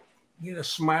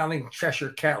Cheshire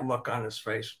cat look on his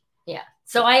face. Yeah.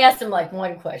 So I asked him like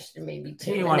one question, maybe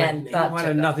two. He wanted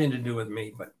nothing to do with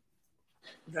me, but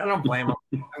I don't blame him.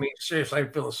 I mean, seriously, I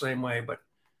feel the same way, but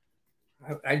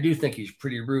I do think he's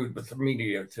pretty rude with the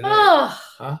media today.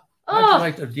 How'd you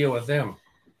like to deal with them?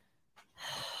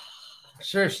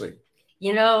 Seriously.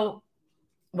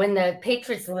 When the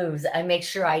Patriots lose, I make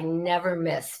sure I never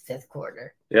miss fifth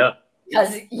quarter. Yeah.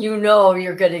 Because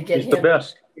you're going to get He's the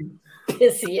best.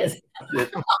 Pissy as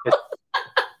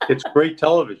it's great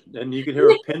television, and you can hear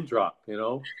a pin drop.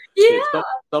 Yeah.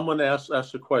 Someone asks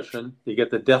a question, you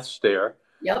get the death stare.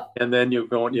 Yep. And then you're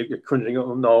cringing.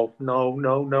 Oh,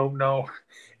 no.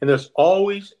 And there's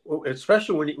always,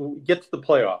 especially when you get to the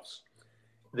playoffs,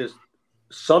 there's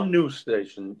some news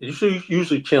station,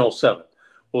 usually Channel 7,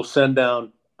 will send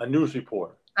down a news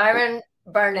reporter. Byron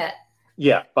Barnett.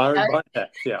 Yeah, Byron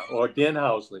Barnett, or Dan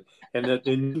Housley. And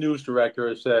the news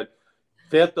director said,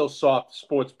 "That those soft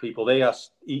sports people, they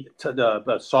ask the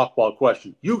softball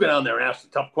question. You get on there and ask the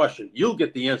tough question. You'll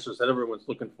get the answers that everyone's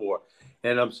looking for."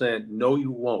 And I'm saying, "No,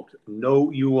 you won't.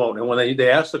 No, you won't." And when they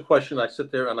ask the question, I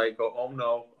sit there and I go, "Oh,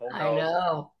 no. I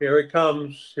know. Here it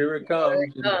comes. And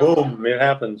boom, it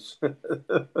happens." Do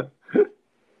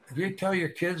you tell your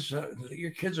kids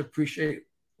appreciate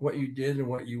what you did and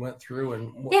what you went through?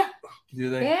 And do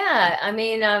they? Yeah. I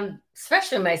mean,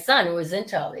 especially my son, who was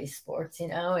into all these sports,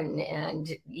 and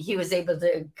he was able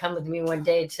to come with me one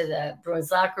day to the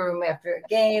Bruins locker room after a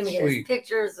game. He has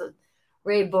pictures with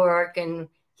Ray Bork, and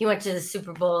he went to the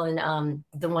Super Bowl and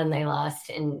the one they lost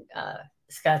in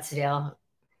Scottsdale.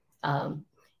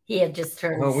 He had just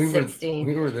turned 16.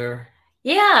 We were there.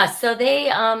 Yeah. So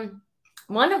they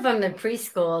one of them in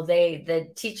preschool, the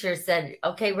teacher said,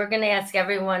 "Okay, we're going to ask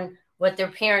everyone what their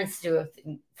parents do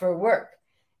for work."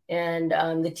 And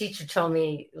the teacher told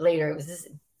me later, it was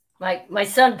my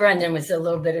son Brendan was a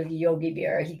little bit of a Yogi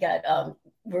Bear. He got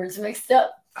words mixed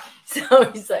up.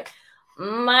 So he's like,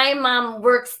 "My mom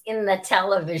works in the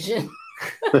television."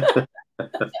 That's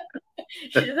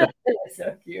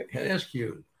so cute. It is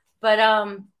cute. But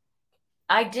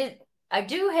I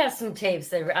do have some tapes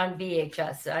that are on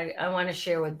VHS. I want to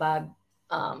share with Bob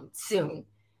soon,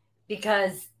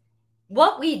 because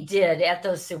what we did at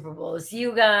those Super Bowls,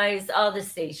 you guys, all the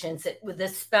stations with the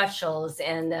specials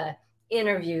and the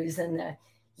interviews and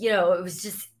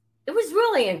it was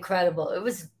really incredible. It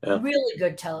was really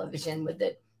good television with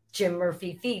the Jim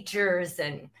Murphy features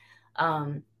and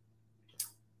Jim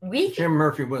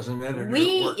Murphy was an editor.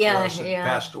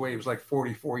 Passed away. He was like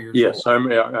 44 years old. Yes, I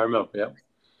remember. Yeah.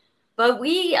 But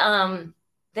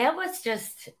that was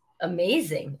just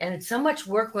amazing. And so much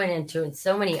work went into it,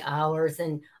 so many hours.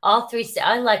 And all three,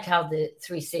 I liked how the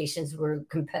three stations were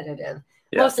competitive,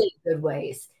 mostly in good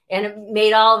ways. And it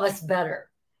made all of us better.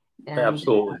 And,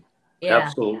 absolutely.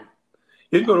 Absolutely.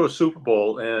 You'd go to a Super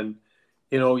Bowl and,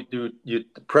 the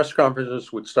press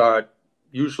conferences would start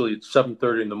usually at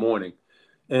 7:30 in the morning.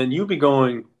 And you'd be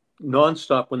going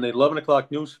nonstop. When the 11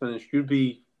 o'clock news finished, you'd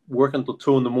be working until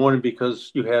 2 in the morning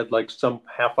because you had like some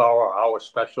hour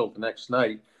special the next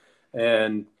night.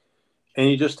 And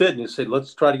you just did. And you said,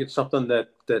 let's try to get something that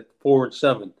 4 and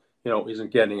 7,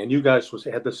 isn't getting. And you guys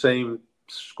had the same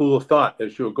school of thought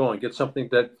as you were going. Get something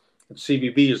that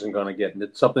CBB isn't going to get. And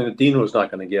it's something that Dino is not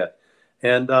going to get.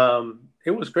 And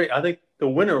it was great. I think the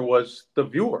winner was the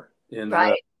viewer in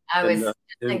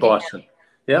Boston.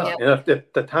 Yeah. And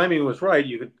if the timing was right,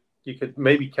 you could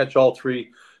maybe catch all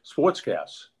three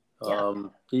sportscasts.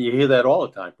 You hear that all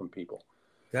the time from people.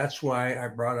 That's why I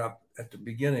brought up at the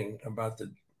beginning about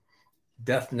the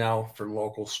death knell for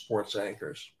local sports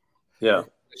anchors. Yeah.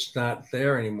 It's not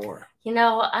there anymore.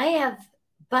 I have,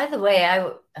 by the way,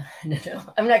 I'm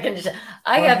not going to say.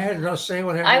 Say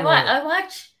whatever. I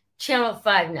watch Channel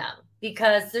 5 now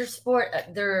because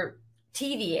their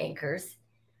TV anchors,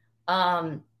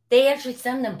 they actually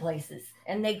send them places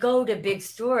and they go to big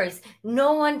stories.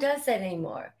 No one does that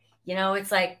anymore.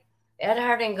 It's like Ed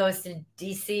Harding goes to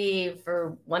DC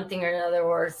for one thing or another,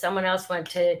 or someone else went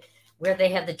to where they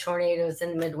had the tornadoes in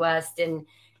the Midwest, and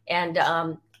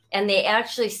they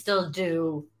actually still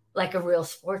do like a real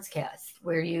sportscast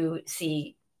where you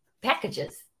see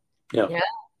packages. Yeah.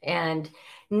 And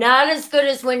not as good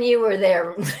as when you were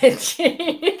there. And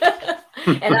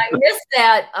I missed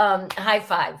that high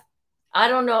five. I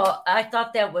don't know. I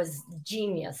thought that was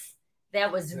genius.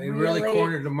 That was they really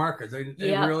cornered the market.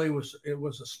 It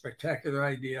was a spectacular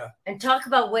idea. And talk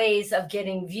about ways of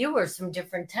getting viewers from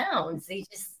different towns. They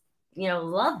just,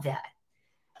 love that.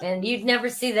 And you'd never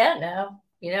see that now,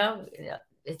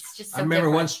 it's just so I remember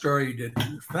different. One story you did,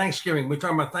 Thanksgiving. We're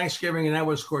talking about Thanksgiving, and that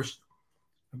was, of course,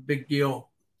 a big deal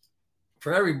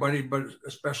for everybody, but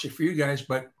especially for you guys.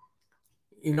 But,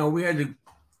 we had to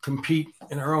compete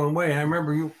in our own way. I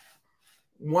remember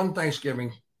one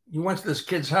Thanksgiving, you went to this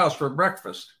kid's house for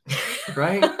breakfast,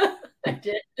 right? I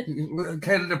did. You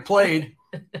headed to Plade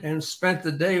and spent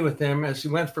the day with him as he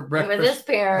went for breakfast. With his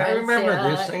parents. I remember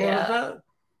this thing.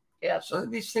 Yeah. So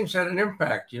these things had an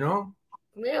impact, It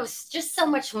was just so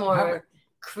much more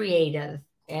creative.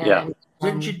 And,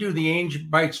 Didn't you do the Ainge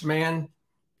Bites Man?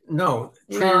 No.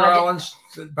 Tree Rollins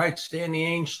Bites Danny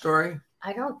Ainge story?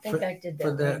 I don't think I did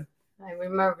that. I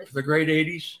remember. For the great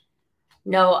 80s?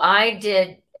 No, I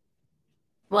did.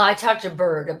 Well, I talked to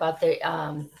Bird about the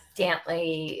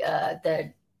Dantley,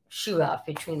 the shoot off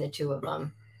between the two of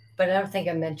them, but I don't think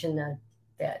I mentioned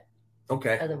that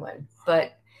other one.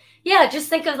 But yeah, just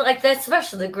think of like that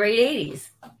special, the great 80s.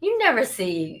 You never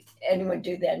see anyone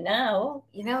do that now.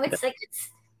 It's like it's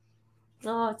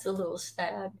a little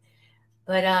sad,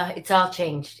 but it's all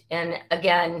changed. And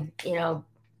again,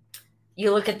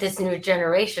 you look at this new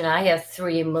generation. I have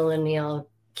 3 millennial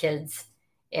kids,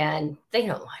 and they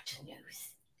don't watch the news.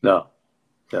 No.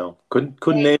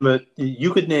 Couldn't name it.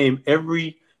 You could name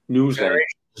every news anchor,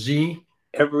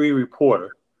 every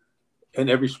reporter, and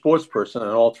every sports person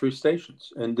on all 3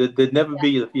 stations. And there'd never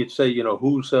be, if you'd say,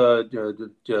 who's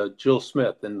Jill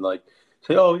Smith, and like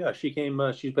say, oh yeah, she came,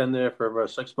 she's been there for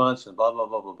 6 months, and blah blah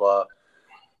blah blah blah.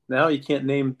 Now you can't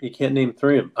name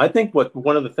 3 of them. I think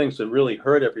one of the things that really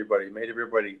hurt everybody, made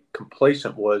everybody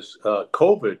complacent, was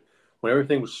COVID, when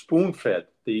everything was spoon fed.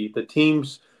 The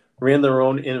teams ran their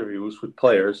own interviews with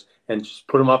players and just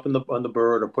put them up on the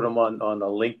Bird, or put them on a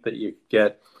link that you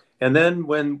get. And then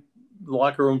when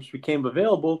locker rooms became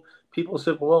available, people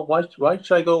said, well, why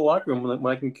should I go to the locker room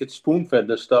when I can get spoon fed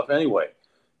this stuff anyway?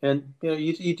 And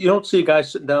you don't see a guy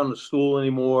sitting down on a stool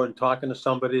anymore and talking to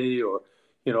somebody, or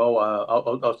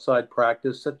outside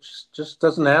practice. That just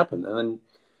doesn't happen. And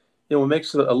it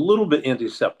makes it a little bit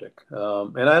antiseptic.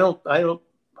 And I don't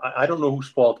know whose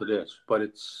fault it is, but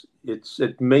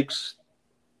it makes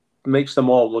them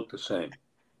all look the same.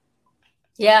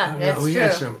 Yeah,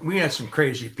 that's true. We had some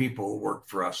crazy people who worked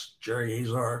for us. Jerry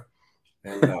Azar,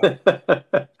 and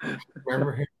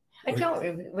remember him? I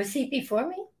don't. Was he before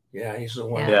me? Yeah, he's the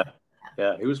one.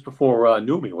 Yeah. He was before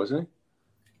Newmy, wasn't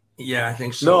he? Yeah, I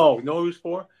think so. No, he was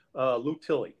before Luke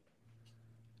Tilley.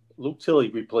 Luke Tilley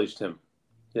replaced him.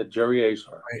 Yeah, Jerry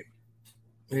Azar. Right.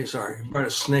 Azar, he brought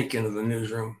a snake into the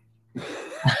newsroom. Who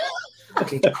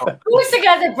was the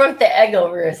guy that broke the egg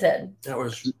over his head? That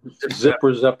was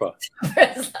Zipper Zeppa.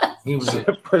 He was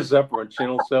Zipper Zeppa on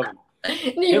Channel 7.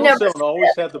 Channel 7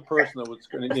 always had the person that was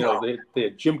going to, they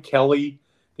had Jim Kelly,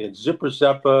 they had Zipper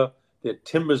Zeppa, they had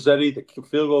Tim Mazzetti, the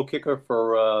field goal kicker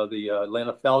for the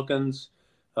Atlanta Falcons.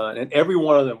 And every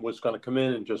one of them was going to come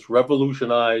in and just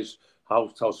revolutionize how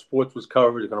sports was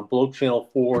covered. They're going to blow Channel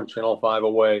 4 and Channel 5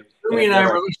 away. Lumi and I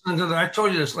were listening to I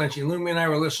told you this, Lynch. Lumi and I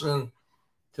were listening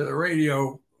to the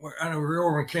radio. I know we were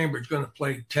over in Cambridge going to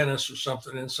play tennis or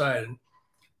something inside. And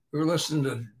we were listening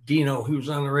to Dino, who was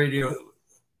on the radio.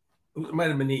 It might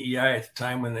have been EEI at the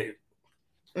time when they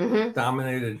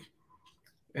dominated.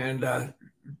 And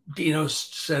Dino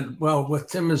said, well, with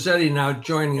Tim Mazzetti now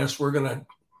joining us, we're going to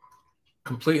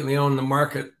completely own the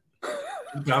market,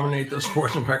 dominate the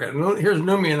sports market. And here's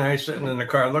Numi and I sitting in the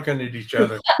car looking at each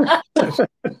other.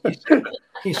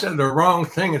 He said the wrong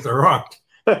thing at the wrong time.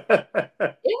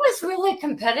 It was really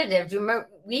competitive. Do you remember?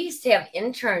 We used to have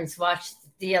interns watch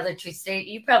the other 2 states.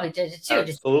 You probably did it too.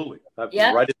 Absolutely.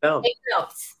 Write it down. Take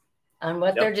notes on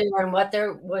what they're doing, what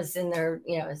there was in their,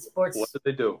 sports. What did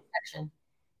they do? Section.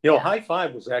 High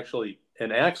Five was actually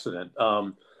an accident.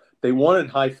 They wanted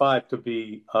High Five to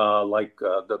be like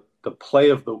the play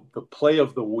of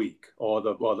the week, or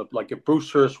the like if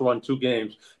Bruce Hurst won 2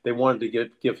 games, they wanted to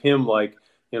give him like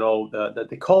that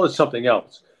they call it something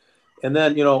else. And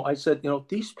then, I said,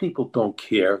 these people don't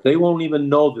care. They won't even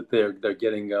know that they're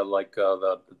getting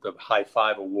the high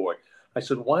five award. I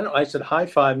said, why not? I said, high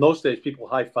five. In those days, people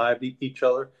high fived each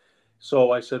other.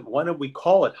 So I said, why don't we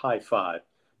call it high five?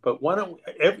 But why don't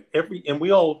and we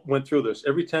all went through this.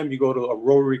 Every time you go to a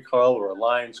Rotary Club or a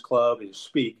Lions Club and you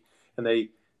speak, and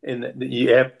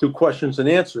you have 2 questions and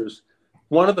answers.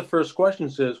 One of the first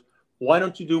questions is, why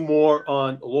don't you do more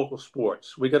on local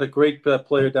sports? We got a great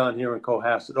player down here in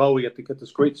Cohasset. Oh, we got to get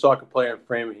this great soccer player in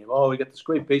Framingham. Oh, we got this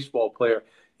great baseball player,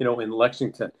 in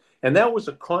Lexington. And that was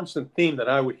a constant theme that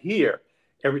I would hear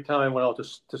every time I went out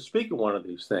to speak at one of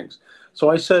these things. So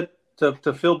I said to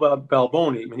Phil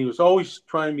Balboni, and he was always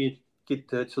trying to get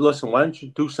to listen, why don't you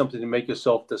do something to make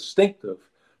yourself distinctive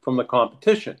from the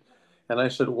competition? And I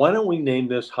said, why don't we name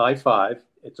this High Five?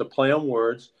 It's a play on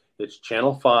words. It's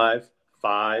Channel 5.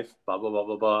 Blah, blah, blah,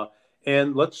 blah, blah.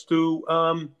 And let's do,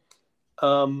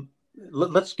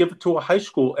 let's give it to a high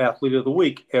school athlete of the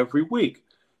week every week.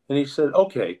 And he said,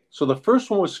 okay. So the first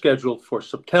one was scheduled for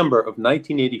September of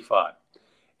 1985.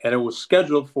 And it was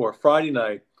scheduled for a Friday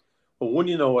night. Well, wouldn't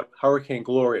you know it, Hurricane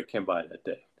Gloria came by that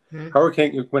day.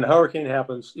 Mm-hmm. When hurricane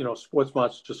happens, sports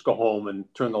monsters just go home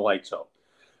and turn the lights out.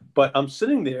 But I'm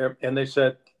sitting there and they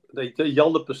said, they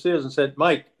yelled up the stairs and said,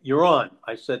 Mike, you're on.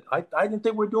 I said, I didn't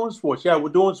think we're doing sports. Yeah, we're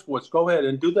doing sports. Go ahead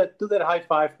and do that high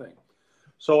five thing.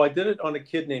 So I did it on a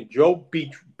kid named Joe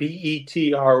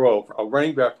Betro, a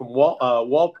running back from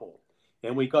Walpole.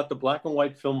 And we got the black and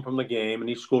white film from the game, and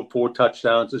he scored 4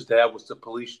 touchdowns. His dad was the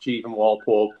police chief in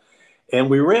Walpole. And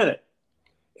we ran it.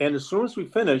 And as soon as we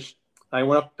finished, I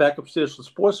went back upstairs to the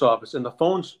sports office, and the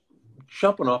phone's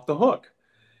jumping off the hook.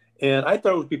 And I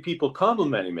thought it would be people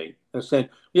complimenting me and saying,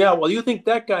 yeah, well, you think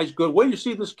that guy's good. Where do you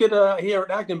see this kid here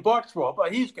at Acton Boxborough?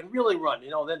 But he can really run,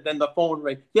 Then the phone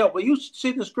rang. Yeah, well, you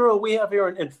see this girl we have here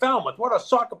in Falmouth. What a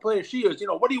soccer player she is.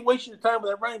 What are you wasting your time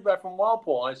with that running back from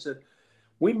Walpole? And I said,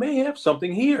 we may have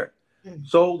something here.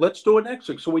 So let's do it next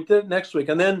week. So we did it next week.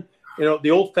 And then, the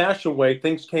old-fashioned way,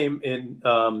 things came in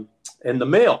the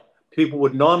mail. People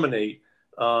would nominate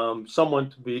someone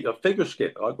to be a figure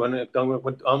skater.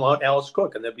 I'm on Alice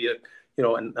Cook, and there'd be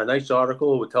a nice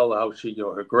article. It would tell how she,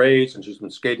 her grades, and she's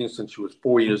been skating since she was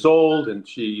 4 years old, and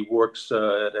she works at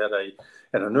a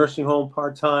nursing home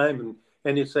part time.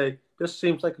 And you say, this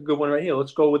seems like a good one right here.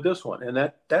 Let's go with this one.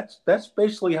 And that's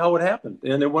basically how it happened.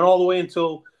 And it went all the way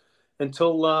until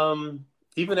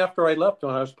even after I left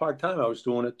when I was part time, I was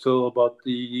doing it till about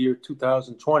the year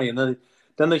 2020, and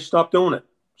then they stopped doing it.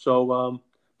 So.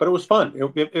 But it was fun.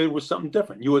 It was something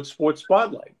different. You had Sports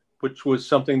Spotlight, which was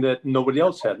something that nobody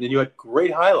else had. And you had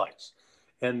great highlights,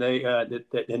 and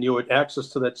and you had access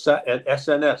to that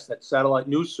SNS, that satellite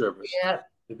news service. Yeah,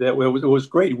 it was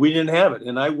great. We didn't have it,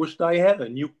 and I wished I had it.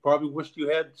 And you probably wished you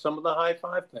had some of the high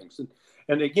five things.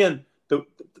 And again, the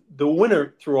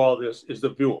winner through all this is the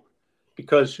viewer,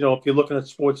 because if you're looking at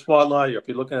Sports Spotlight or if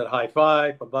you're looking at high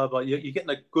five, blah blah blah, you're getting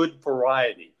a good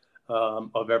variety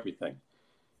of everything.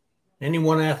 Any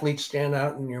one athlete stand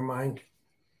out in your mind?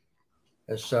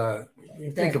 As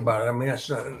you think about it, I mean, that's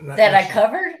not that I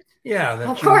covered. Yeah,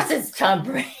 of course it's Tom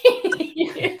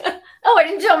Brady. Oh, I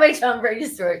didn't tell my Tom Brady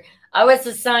story. I was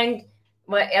assigned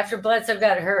after Bledsoe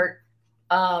got hurt.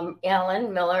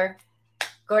 Alan Miller,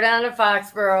 go down to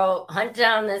Foxborough, hunt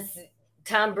down this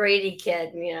Tom Brady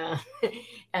kid,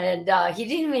 and he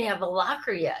didn't even have a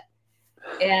locker yet.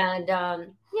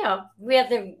 And we had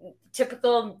the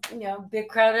typical, big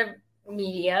crowd of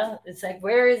media. It's like,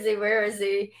 where is he? Where is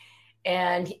he?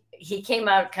 And he came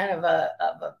out kind of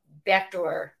a back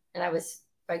door, and I was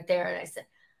right there, and I said,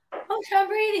 "Oh, Tom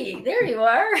Brady, there you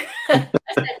are." I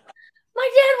said, "My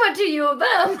dad went to U of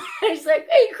M." He's like,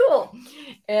 "Hey, cool."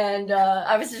 And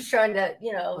I was just trying to,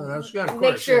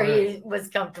 make sure he was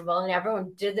comfortable, and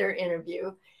everyone did their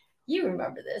interview. You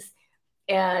remember this,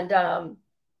 and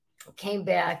came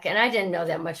back, and I didn't know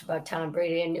that much about Tom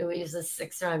Brady. I knew he was a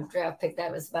 6th-round draft pick.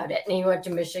 That was about it. And he went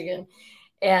to Michigan.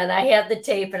 And I had the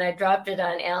tape, and I dropped it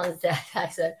on Alan's desk. I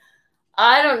said,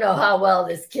 I don't know how well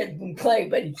this kid can play,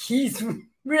 but he's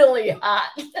really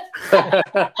hot.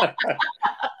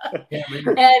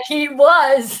 And he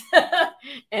was,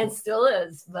 and still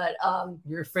is. But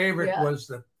your favorite was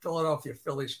the Philadelphia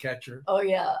Phillies catcher. Oh,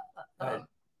 yeah.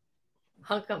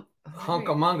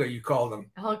 Hunkamunga, you called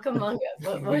him.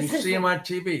 Hunkamunga. When you see him on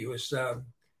TV, it was,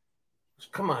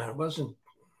 come on, it wasn't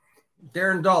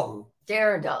Darren Dalton.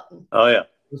 Darren Dalton. Oh, yeah.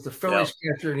 It was the Phillies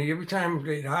catcher, and every time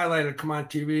they highlighted come on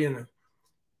TV, and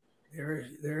there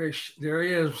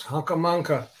he is,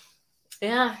 Hunkamunga.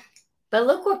 Yeah, but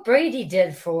look what Brady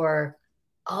did for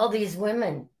all these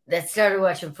women that started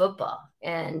watching football,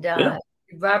 and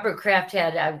Robert Kraft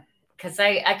had, because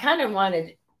I kind of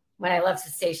wanted, when I left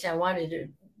the station, I wanted to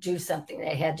do something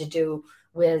that had to do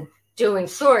with doing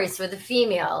stories for the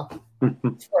female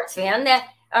sports fan that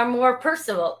are more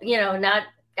personal, not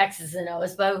X's and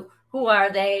O's, but who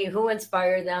are they, who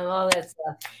inspired them, all that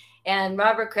stuff. And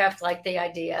Robert Kraft liked the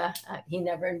idea. He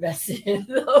never invested in it,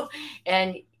 though.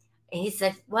 And he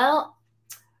said, well,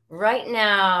 right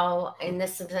now, in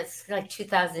this is like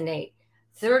 2008,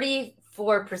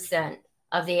 34%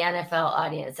 of the NFL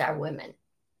audience are women.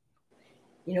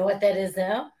 You know what that is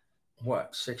now?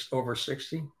 What, over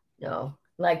 60? No,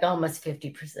 like almost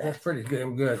 50%. That's pretty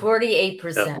good.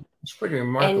 48%. It's pretty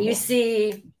remarkable. And you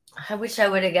see, I wish I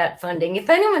would have got funding. If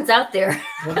anyone's out there.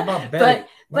 What about Betty?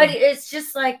 But it's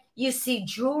just like you see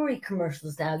jewelry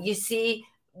commercials now. You see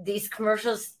these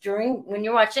commercials when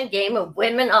you're watching a game of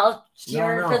women all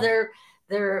cheering for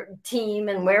their team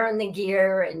and wearing the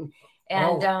gear and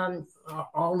all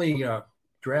the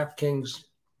DraftKings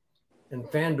and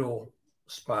FanDuel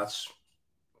spots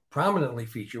prominently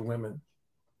feature women.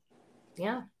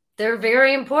 Yeah, they're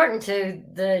very important to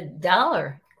the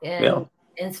dollar in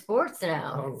sports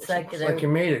now. It's like you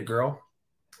made it, girl.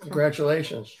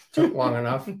 Congratulations. Took long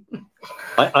enough.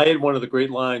 I had one of the great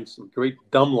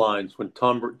dumb lines when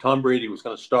Tom Brady was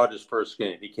going to start his first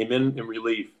game. He came in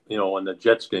relief, on the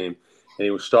Jets game, and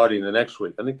he was starting the next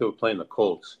week. I think they were playing the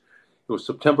Colts. It was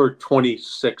September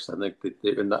 26th, I think,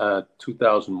 in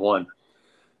 2001.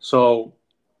 So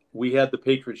we had the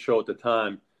Patriots show at the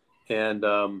time, and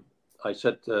I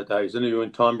said I was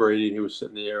interviewing Tom Brady, and he was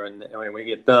sitting there, and when we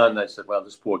get done, I said, well,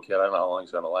 this poor kid, I don't know how long he's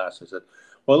going to last. I said,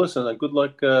 well, listen, good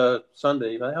luck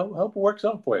Sunday. I hope it works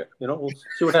out for you. We'll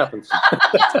see what happens.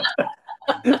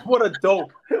 What a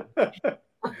dope. Good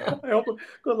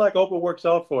luck. I hope it works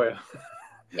out for you.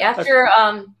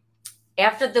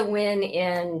 After the win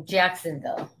in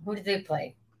Jacksonville, who did they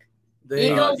play?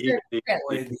 Eagles.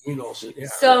 The Eagles. Yeah.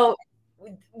 So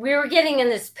we were getting in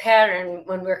this pattern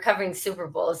when we were covering Super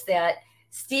Bowls that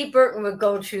Steve Burton would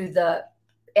go to the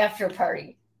after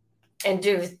party and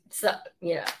do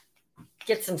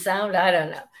get some sound. I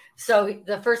don't know. So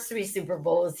the first 3 Super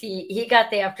Bowls, he got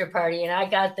the after party, and I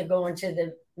got the going to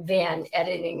the van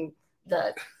editing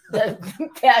the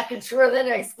package for the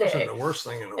next day. Wasn't the worst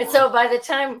thing in the world. And so by the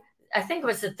time I think it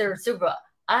was the 3rd Super Bowl,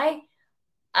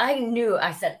 I knew.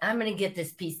 I said, I'm going to get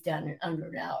this piece done in under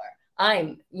an hour.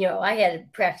 I had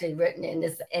it practically written in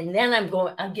this, and then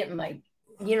I'm getting my,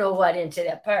 into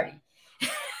that party.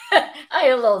 I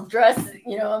had a little dress,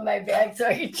 in my bag so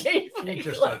I could change my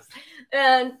clothes.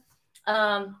 And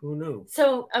who knew?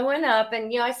 So I went up,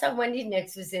 and I saw Wendy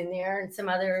Nix was in there and some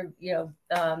other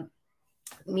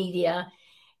media,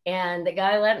 and the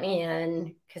guy let me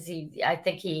in because I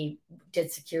think he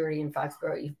did security in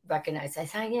Foxborough. He recognized. I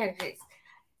said, yeah,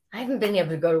 I haven't been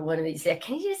able to go to one of these yet.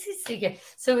 Can you just see?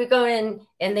 So we go in,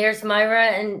 and there's Myra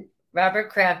and Robert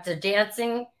Kraft are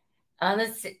dancing on the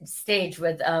stage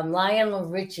with Lionel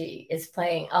Richie is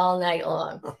playing all night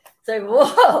long. It's like,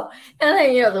 whoa. And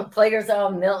then, the players all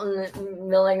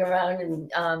milling around.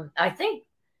 And I think,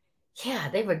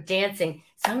 they were dancing.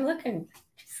 So I'm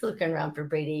just looking around for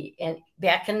Brady. And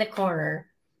back in the corner,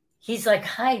 he's like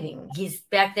hiding. He's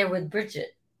back there with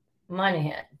Bridget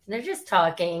Monahan. They're just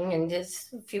talking and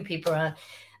just a few people around.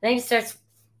 Then he starts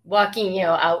walking,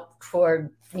 out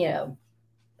toward,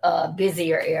 a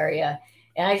busier area.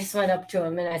 And I just went up to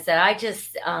him and I said, I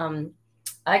just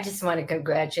want to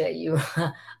congratulate you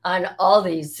on all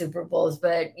these Super Bowls,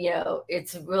 but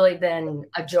it's really been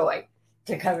a joy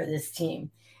to cover this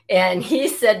team. And he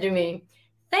said to me,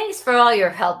 thanks for all your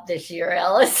help this year,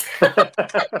 Alice. I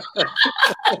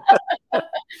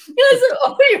said,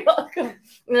 oh, you're welcome.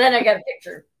 And then I got a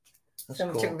picture.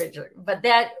 Someone took a picture. But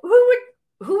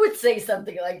who would say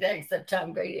something like that except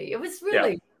Tom Brady? It was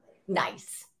really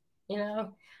nice,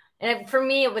 And for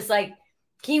me, it was like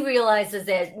he realizes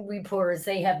that reporters,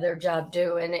 they have their job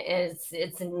too, and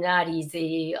it's not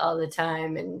easy all the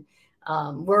time, and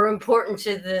we're important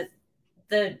to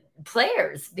the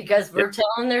players because we're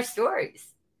telling their stories.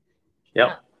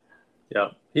 Yeah.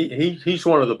 He's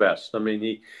one of the best. I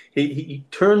mean, he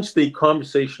turns the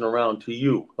conversation around to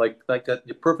you, like that.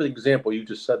 The perfect example you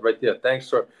just said right there. Thanks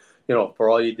for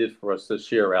all you did for us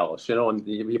this year, Alice. And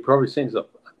you're probably saying stuff.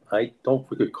 I don't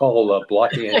recall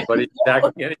blocking anybody,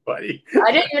 attacking anybody.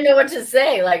 I didn't even know what to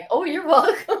say. Like, oh, you're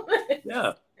welcome.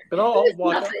 Yeah. But I'll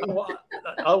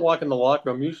walk in the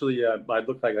locker room. Usually I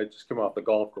look like I just came off the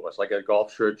golf course. Like I had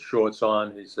golf shirt, shorts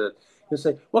on. He said, They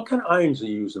say, what kind of irons are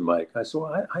you using, Mike? I said,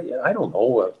 well, I don't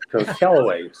know,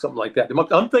 Callaway, something like that.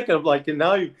 I'm thinking of like, and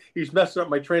now he's messing up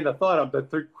my train of thought. I've got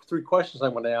three questions I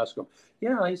want to ask him.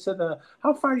 Yeah, he said,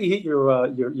 how far do you hit your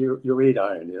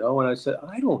 8-iron? You know, and I said,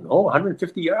 I don't know,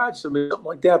 150 yards, something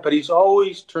like that. But he's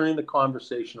always turning the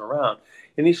conversation around,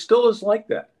 and he still is like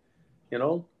that. You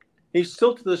know, he's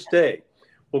still to this day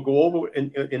will go over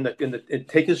and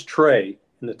take his tray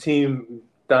in the team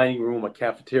dining room or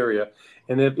cafeteria.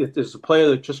 And if there's a player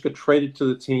that just got traded to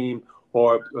the team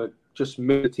or just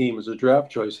made the team as a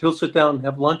draft choice, he'll sit down and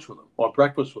have lunch with them or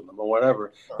breakfast with them or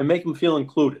whatever and make them feel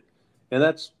included. And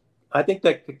I think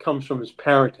that comes from his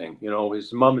parenting. You know,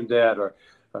 his mom and dad are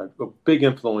a big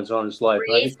influence on his life.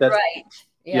 I think that's right.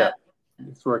 Yeah,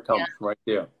 that's where it comes from right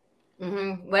there.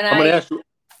 Mm-hmm.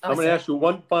 I'm going to ask you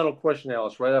one final question,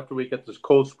 Alice, right after we get this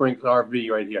Cold Springs RV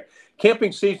right here.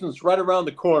 Camping season's right around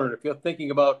the corner. And if you're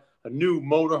thinking about a new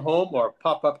motorhome or a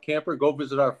pop-up camper, go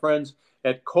visit our friends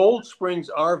at Cold Springs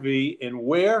RV in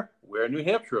where? We're in New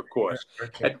Hampshire, of course.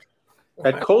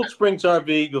 At Cold Springs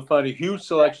RV, you'll find a huge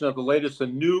selection of the latest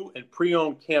and new and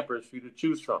pre-owned campers for you to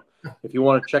choose from. If you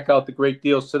want to check out the great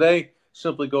deals today,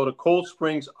 simply go to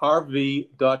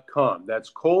coldspringsrv.com.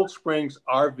 That's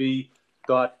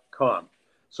coldspringsrv.com.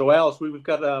 So, Alice, we've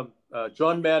got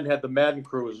John Madden had the Madden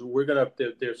cruiser.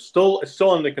 They're still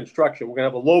under construction. We're gonna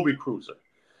have a Lobel cruiser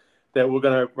that we're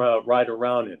gonna ride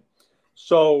around in.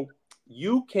 So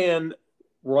you can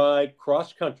ride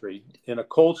cross country in a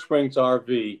Cold Springs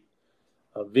RV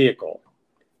vehicle.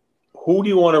 Who do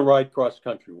you want to ride cross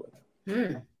country with?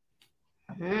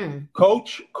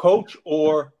 Coach,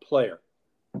 or player?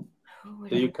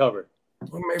 That you covered.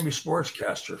 Well, maybe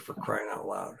sportscaster, for crying out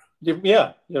loud.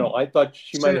 Yeah, you know, I thought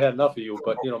she might have had enough of you,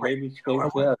 but you know, maybe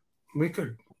yeah. We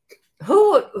could.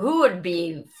 Who would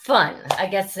be fun? I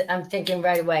guess I'm thinking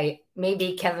right away.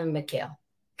 Maybe Kevin McHale,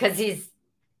 because he's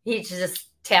just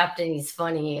tapped and he's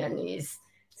funny and he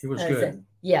was good.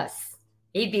 Yes,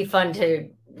 he'd be fun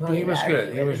to. No, he was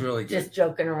good. He was really good. Just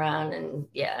joking around and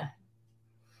yeah.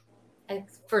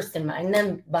 First in mind,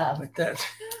 then Bob. Like that.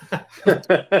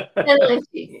 And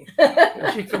Lynchy.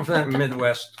 She comes from that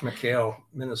Midwest, McHale,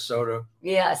 Minnesota.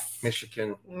 Yes.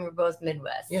 Michigan. We're both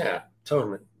Midwest. Yeah,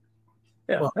 totally.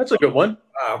 Yeah, well, that's a good one.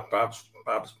 Bob's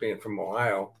being from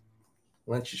Ohio.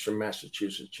 Lynch is from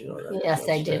Massachusetts. You know that. Yes,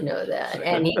 I did know that.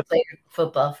 And he played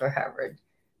football for Harvard.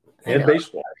 And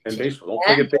baseball. Don't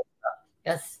forget baseball.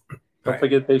 Yes. Don't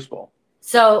forget baseball.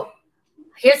 So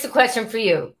here's a question for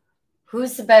you.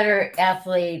 Who's the better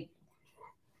athlete,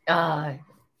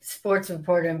 sports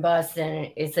reporter in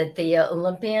Boston? Is it the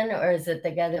Olympian or is it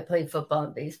the guy that played football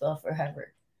and baseball for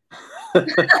Harvard?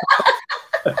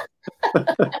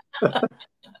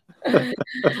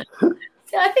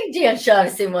 I think Dan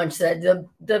Shaughnessy once said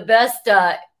the best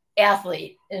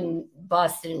athlete in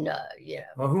Boston.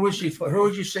 Well, who would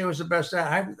you say was the best?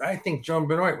 I think Joan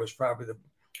Benoit was probably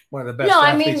one of the best. No,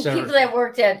 I mean people that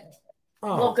worked at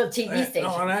local TV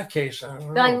stations. No, in that case, I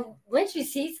don't know. Lynch, you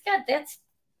see, that's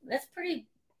pretty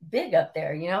big up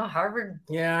there. You know, Harvard.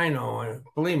 Yeah, I know.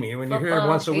 Believe me, when you're here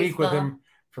once a week with him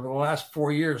for the last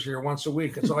 4 years, here once a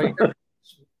week, it's all you got.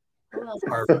 Who else?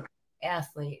 Harvard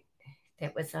athlete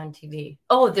that was on TV.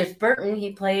 Oh, there's Burton.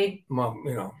 He played,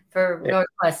 for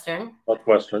Northwestern.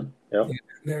 Northwestern, yeah.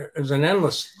 There's an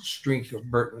endless streak of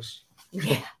Burtons.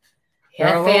 Yeah.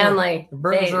 That family. The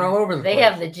Burtons are all over the place. They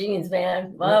have the genes,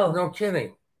 man. Whoa. No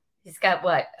kidding. He's got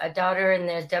a daughter in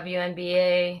the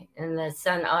WNBA and the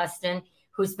son, Austin,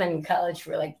 who's been in college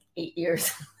for like 8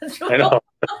 years. I know.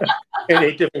 In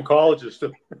 8 different colleges,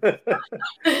 too.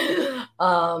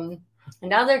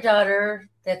 Another daughter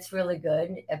that's really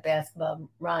good at basketball,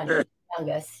 Ron,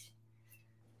 youngest.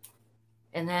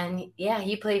 And then,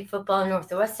 he played football in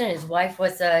Northwestern. His wife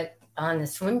was on the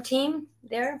swim team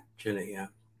there. Kidding, yeah.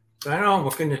 I know.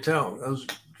 What can you tell? Those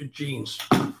good genes.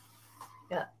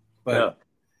 Yeah. But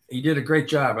you did a great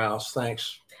job, Alice.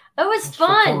 Thanks. That was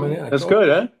fun. That's good,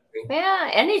 huh?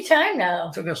 Yeah, anytime now.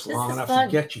 It took us long enough to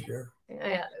get you here.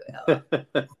 Yeah.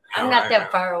 I'm not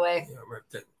that far away. Yeah,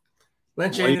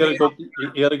 Lynch, you got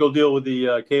to go deal with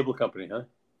the cable company, huh?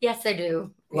 Yes, I do.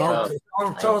 Well,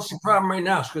 tell us the problem right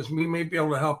now, because we may be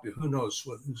able to help you. Who knows?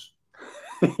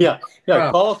 Yeah.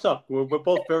 Call us up. We're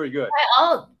both very good.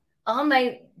 All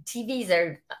my TVs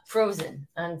are frozen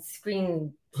on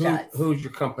screen shots. Who's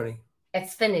your company?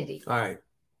 Xfinity. All right.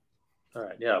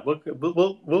 Yeah.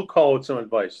 We'll call with some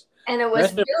advice. And it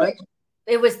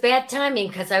was bad timing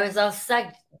because I was all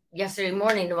psyched yesterday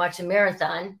morning to watch a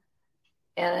marathon,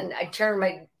 and I turned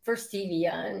my first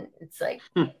TV on. It's like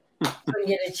couldn't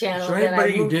get a channel. Is there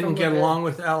anybody you didn't get along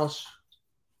with, Alice?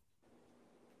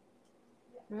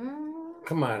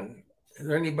 Come on. Is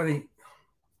there anybody?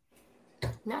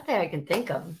 Not that I can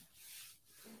think of.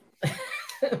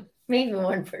 Maybe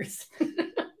one person.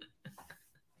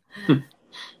 I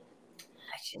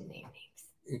shouldn't name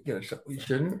names. You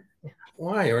shouldn't?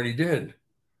 Why? You already did.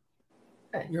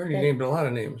 You already named a lot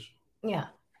of names. Yeah.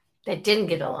 That didn't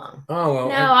get along. Oh, well.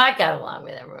 No, I got along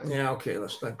with everyone. Yeah, okay.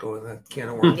 Let's not go with that can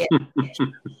of worms.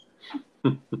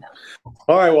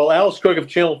 All right. Well, Alice Cook of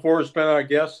Channel 4 has been our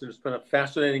guest. It's been a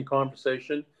fascinating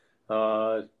conversation.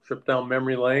 Trip down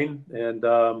memory lane. And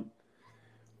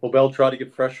Lobel tried to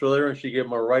get fresh with her, and she gave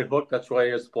him a right hook. That's why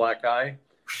he has the black eye.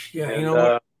 Yeah, and, you know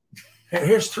what?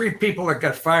 Here's 3 people that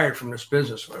got fired from this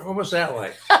business. What was that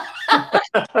like?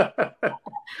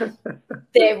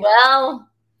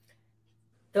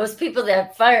 Those people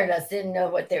that fired us didn't know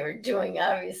what they were doing,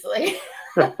 obviously.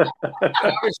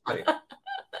 Obviously.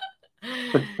 But,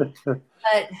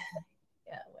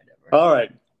 yeah, whatever. All right.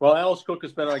 Well, Alice Cook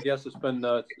has been our guest. It's been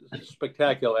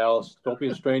spectacular, Alice. Don't be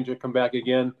a stranger. Come back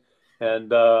again.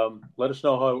 And let us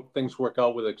know how things work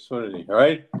out with Xfinity. All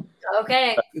right?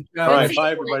 Okay. All right.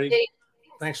 Bye, everybody.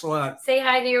 Thanks a lot. Say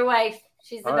hi to your wife.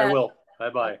 She's the best. I will.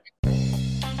 Bye-bye.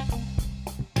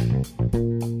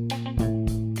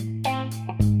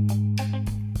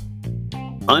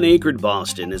 UnAnchored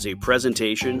Boston is a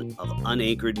presentation of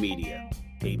UnAnchored Media,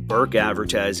 a Burke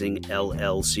Advertising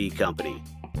LLC company.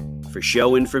 For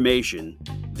show information,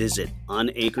 visit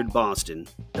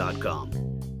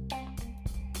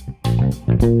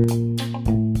unanchoredboston.com.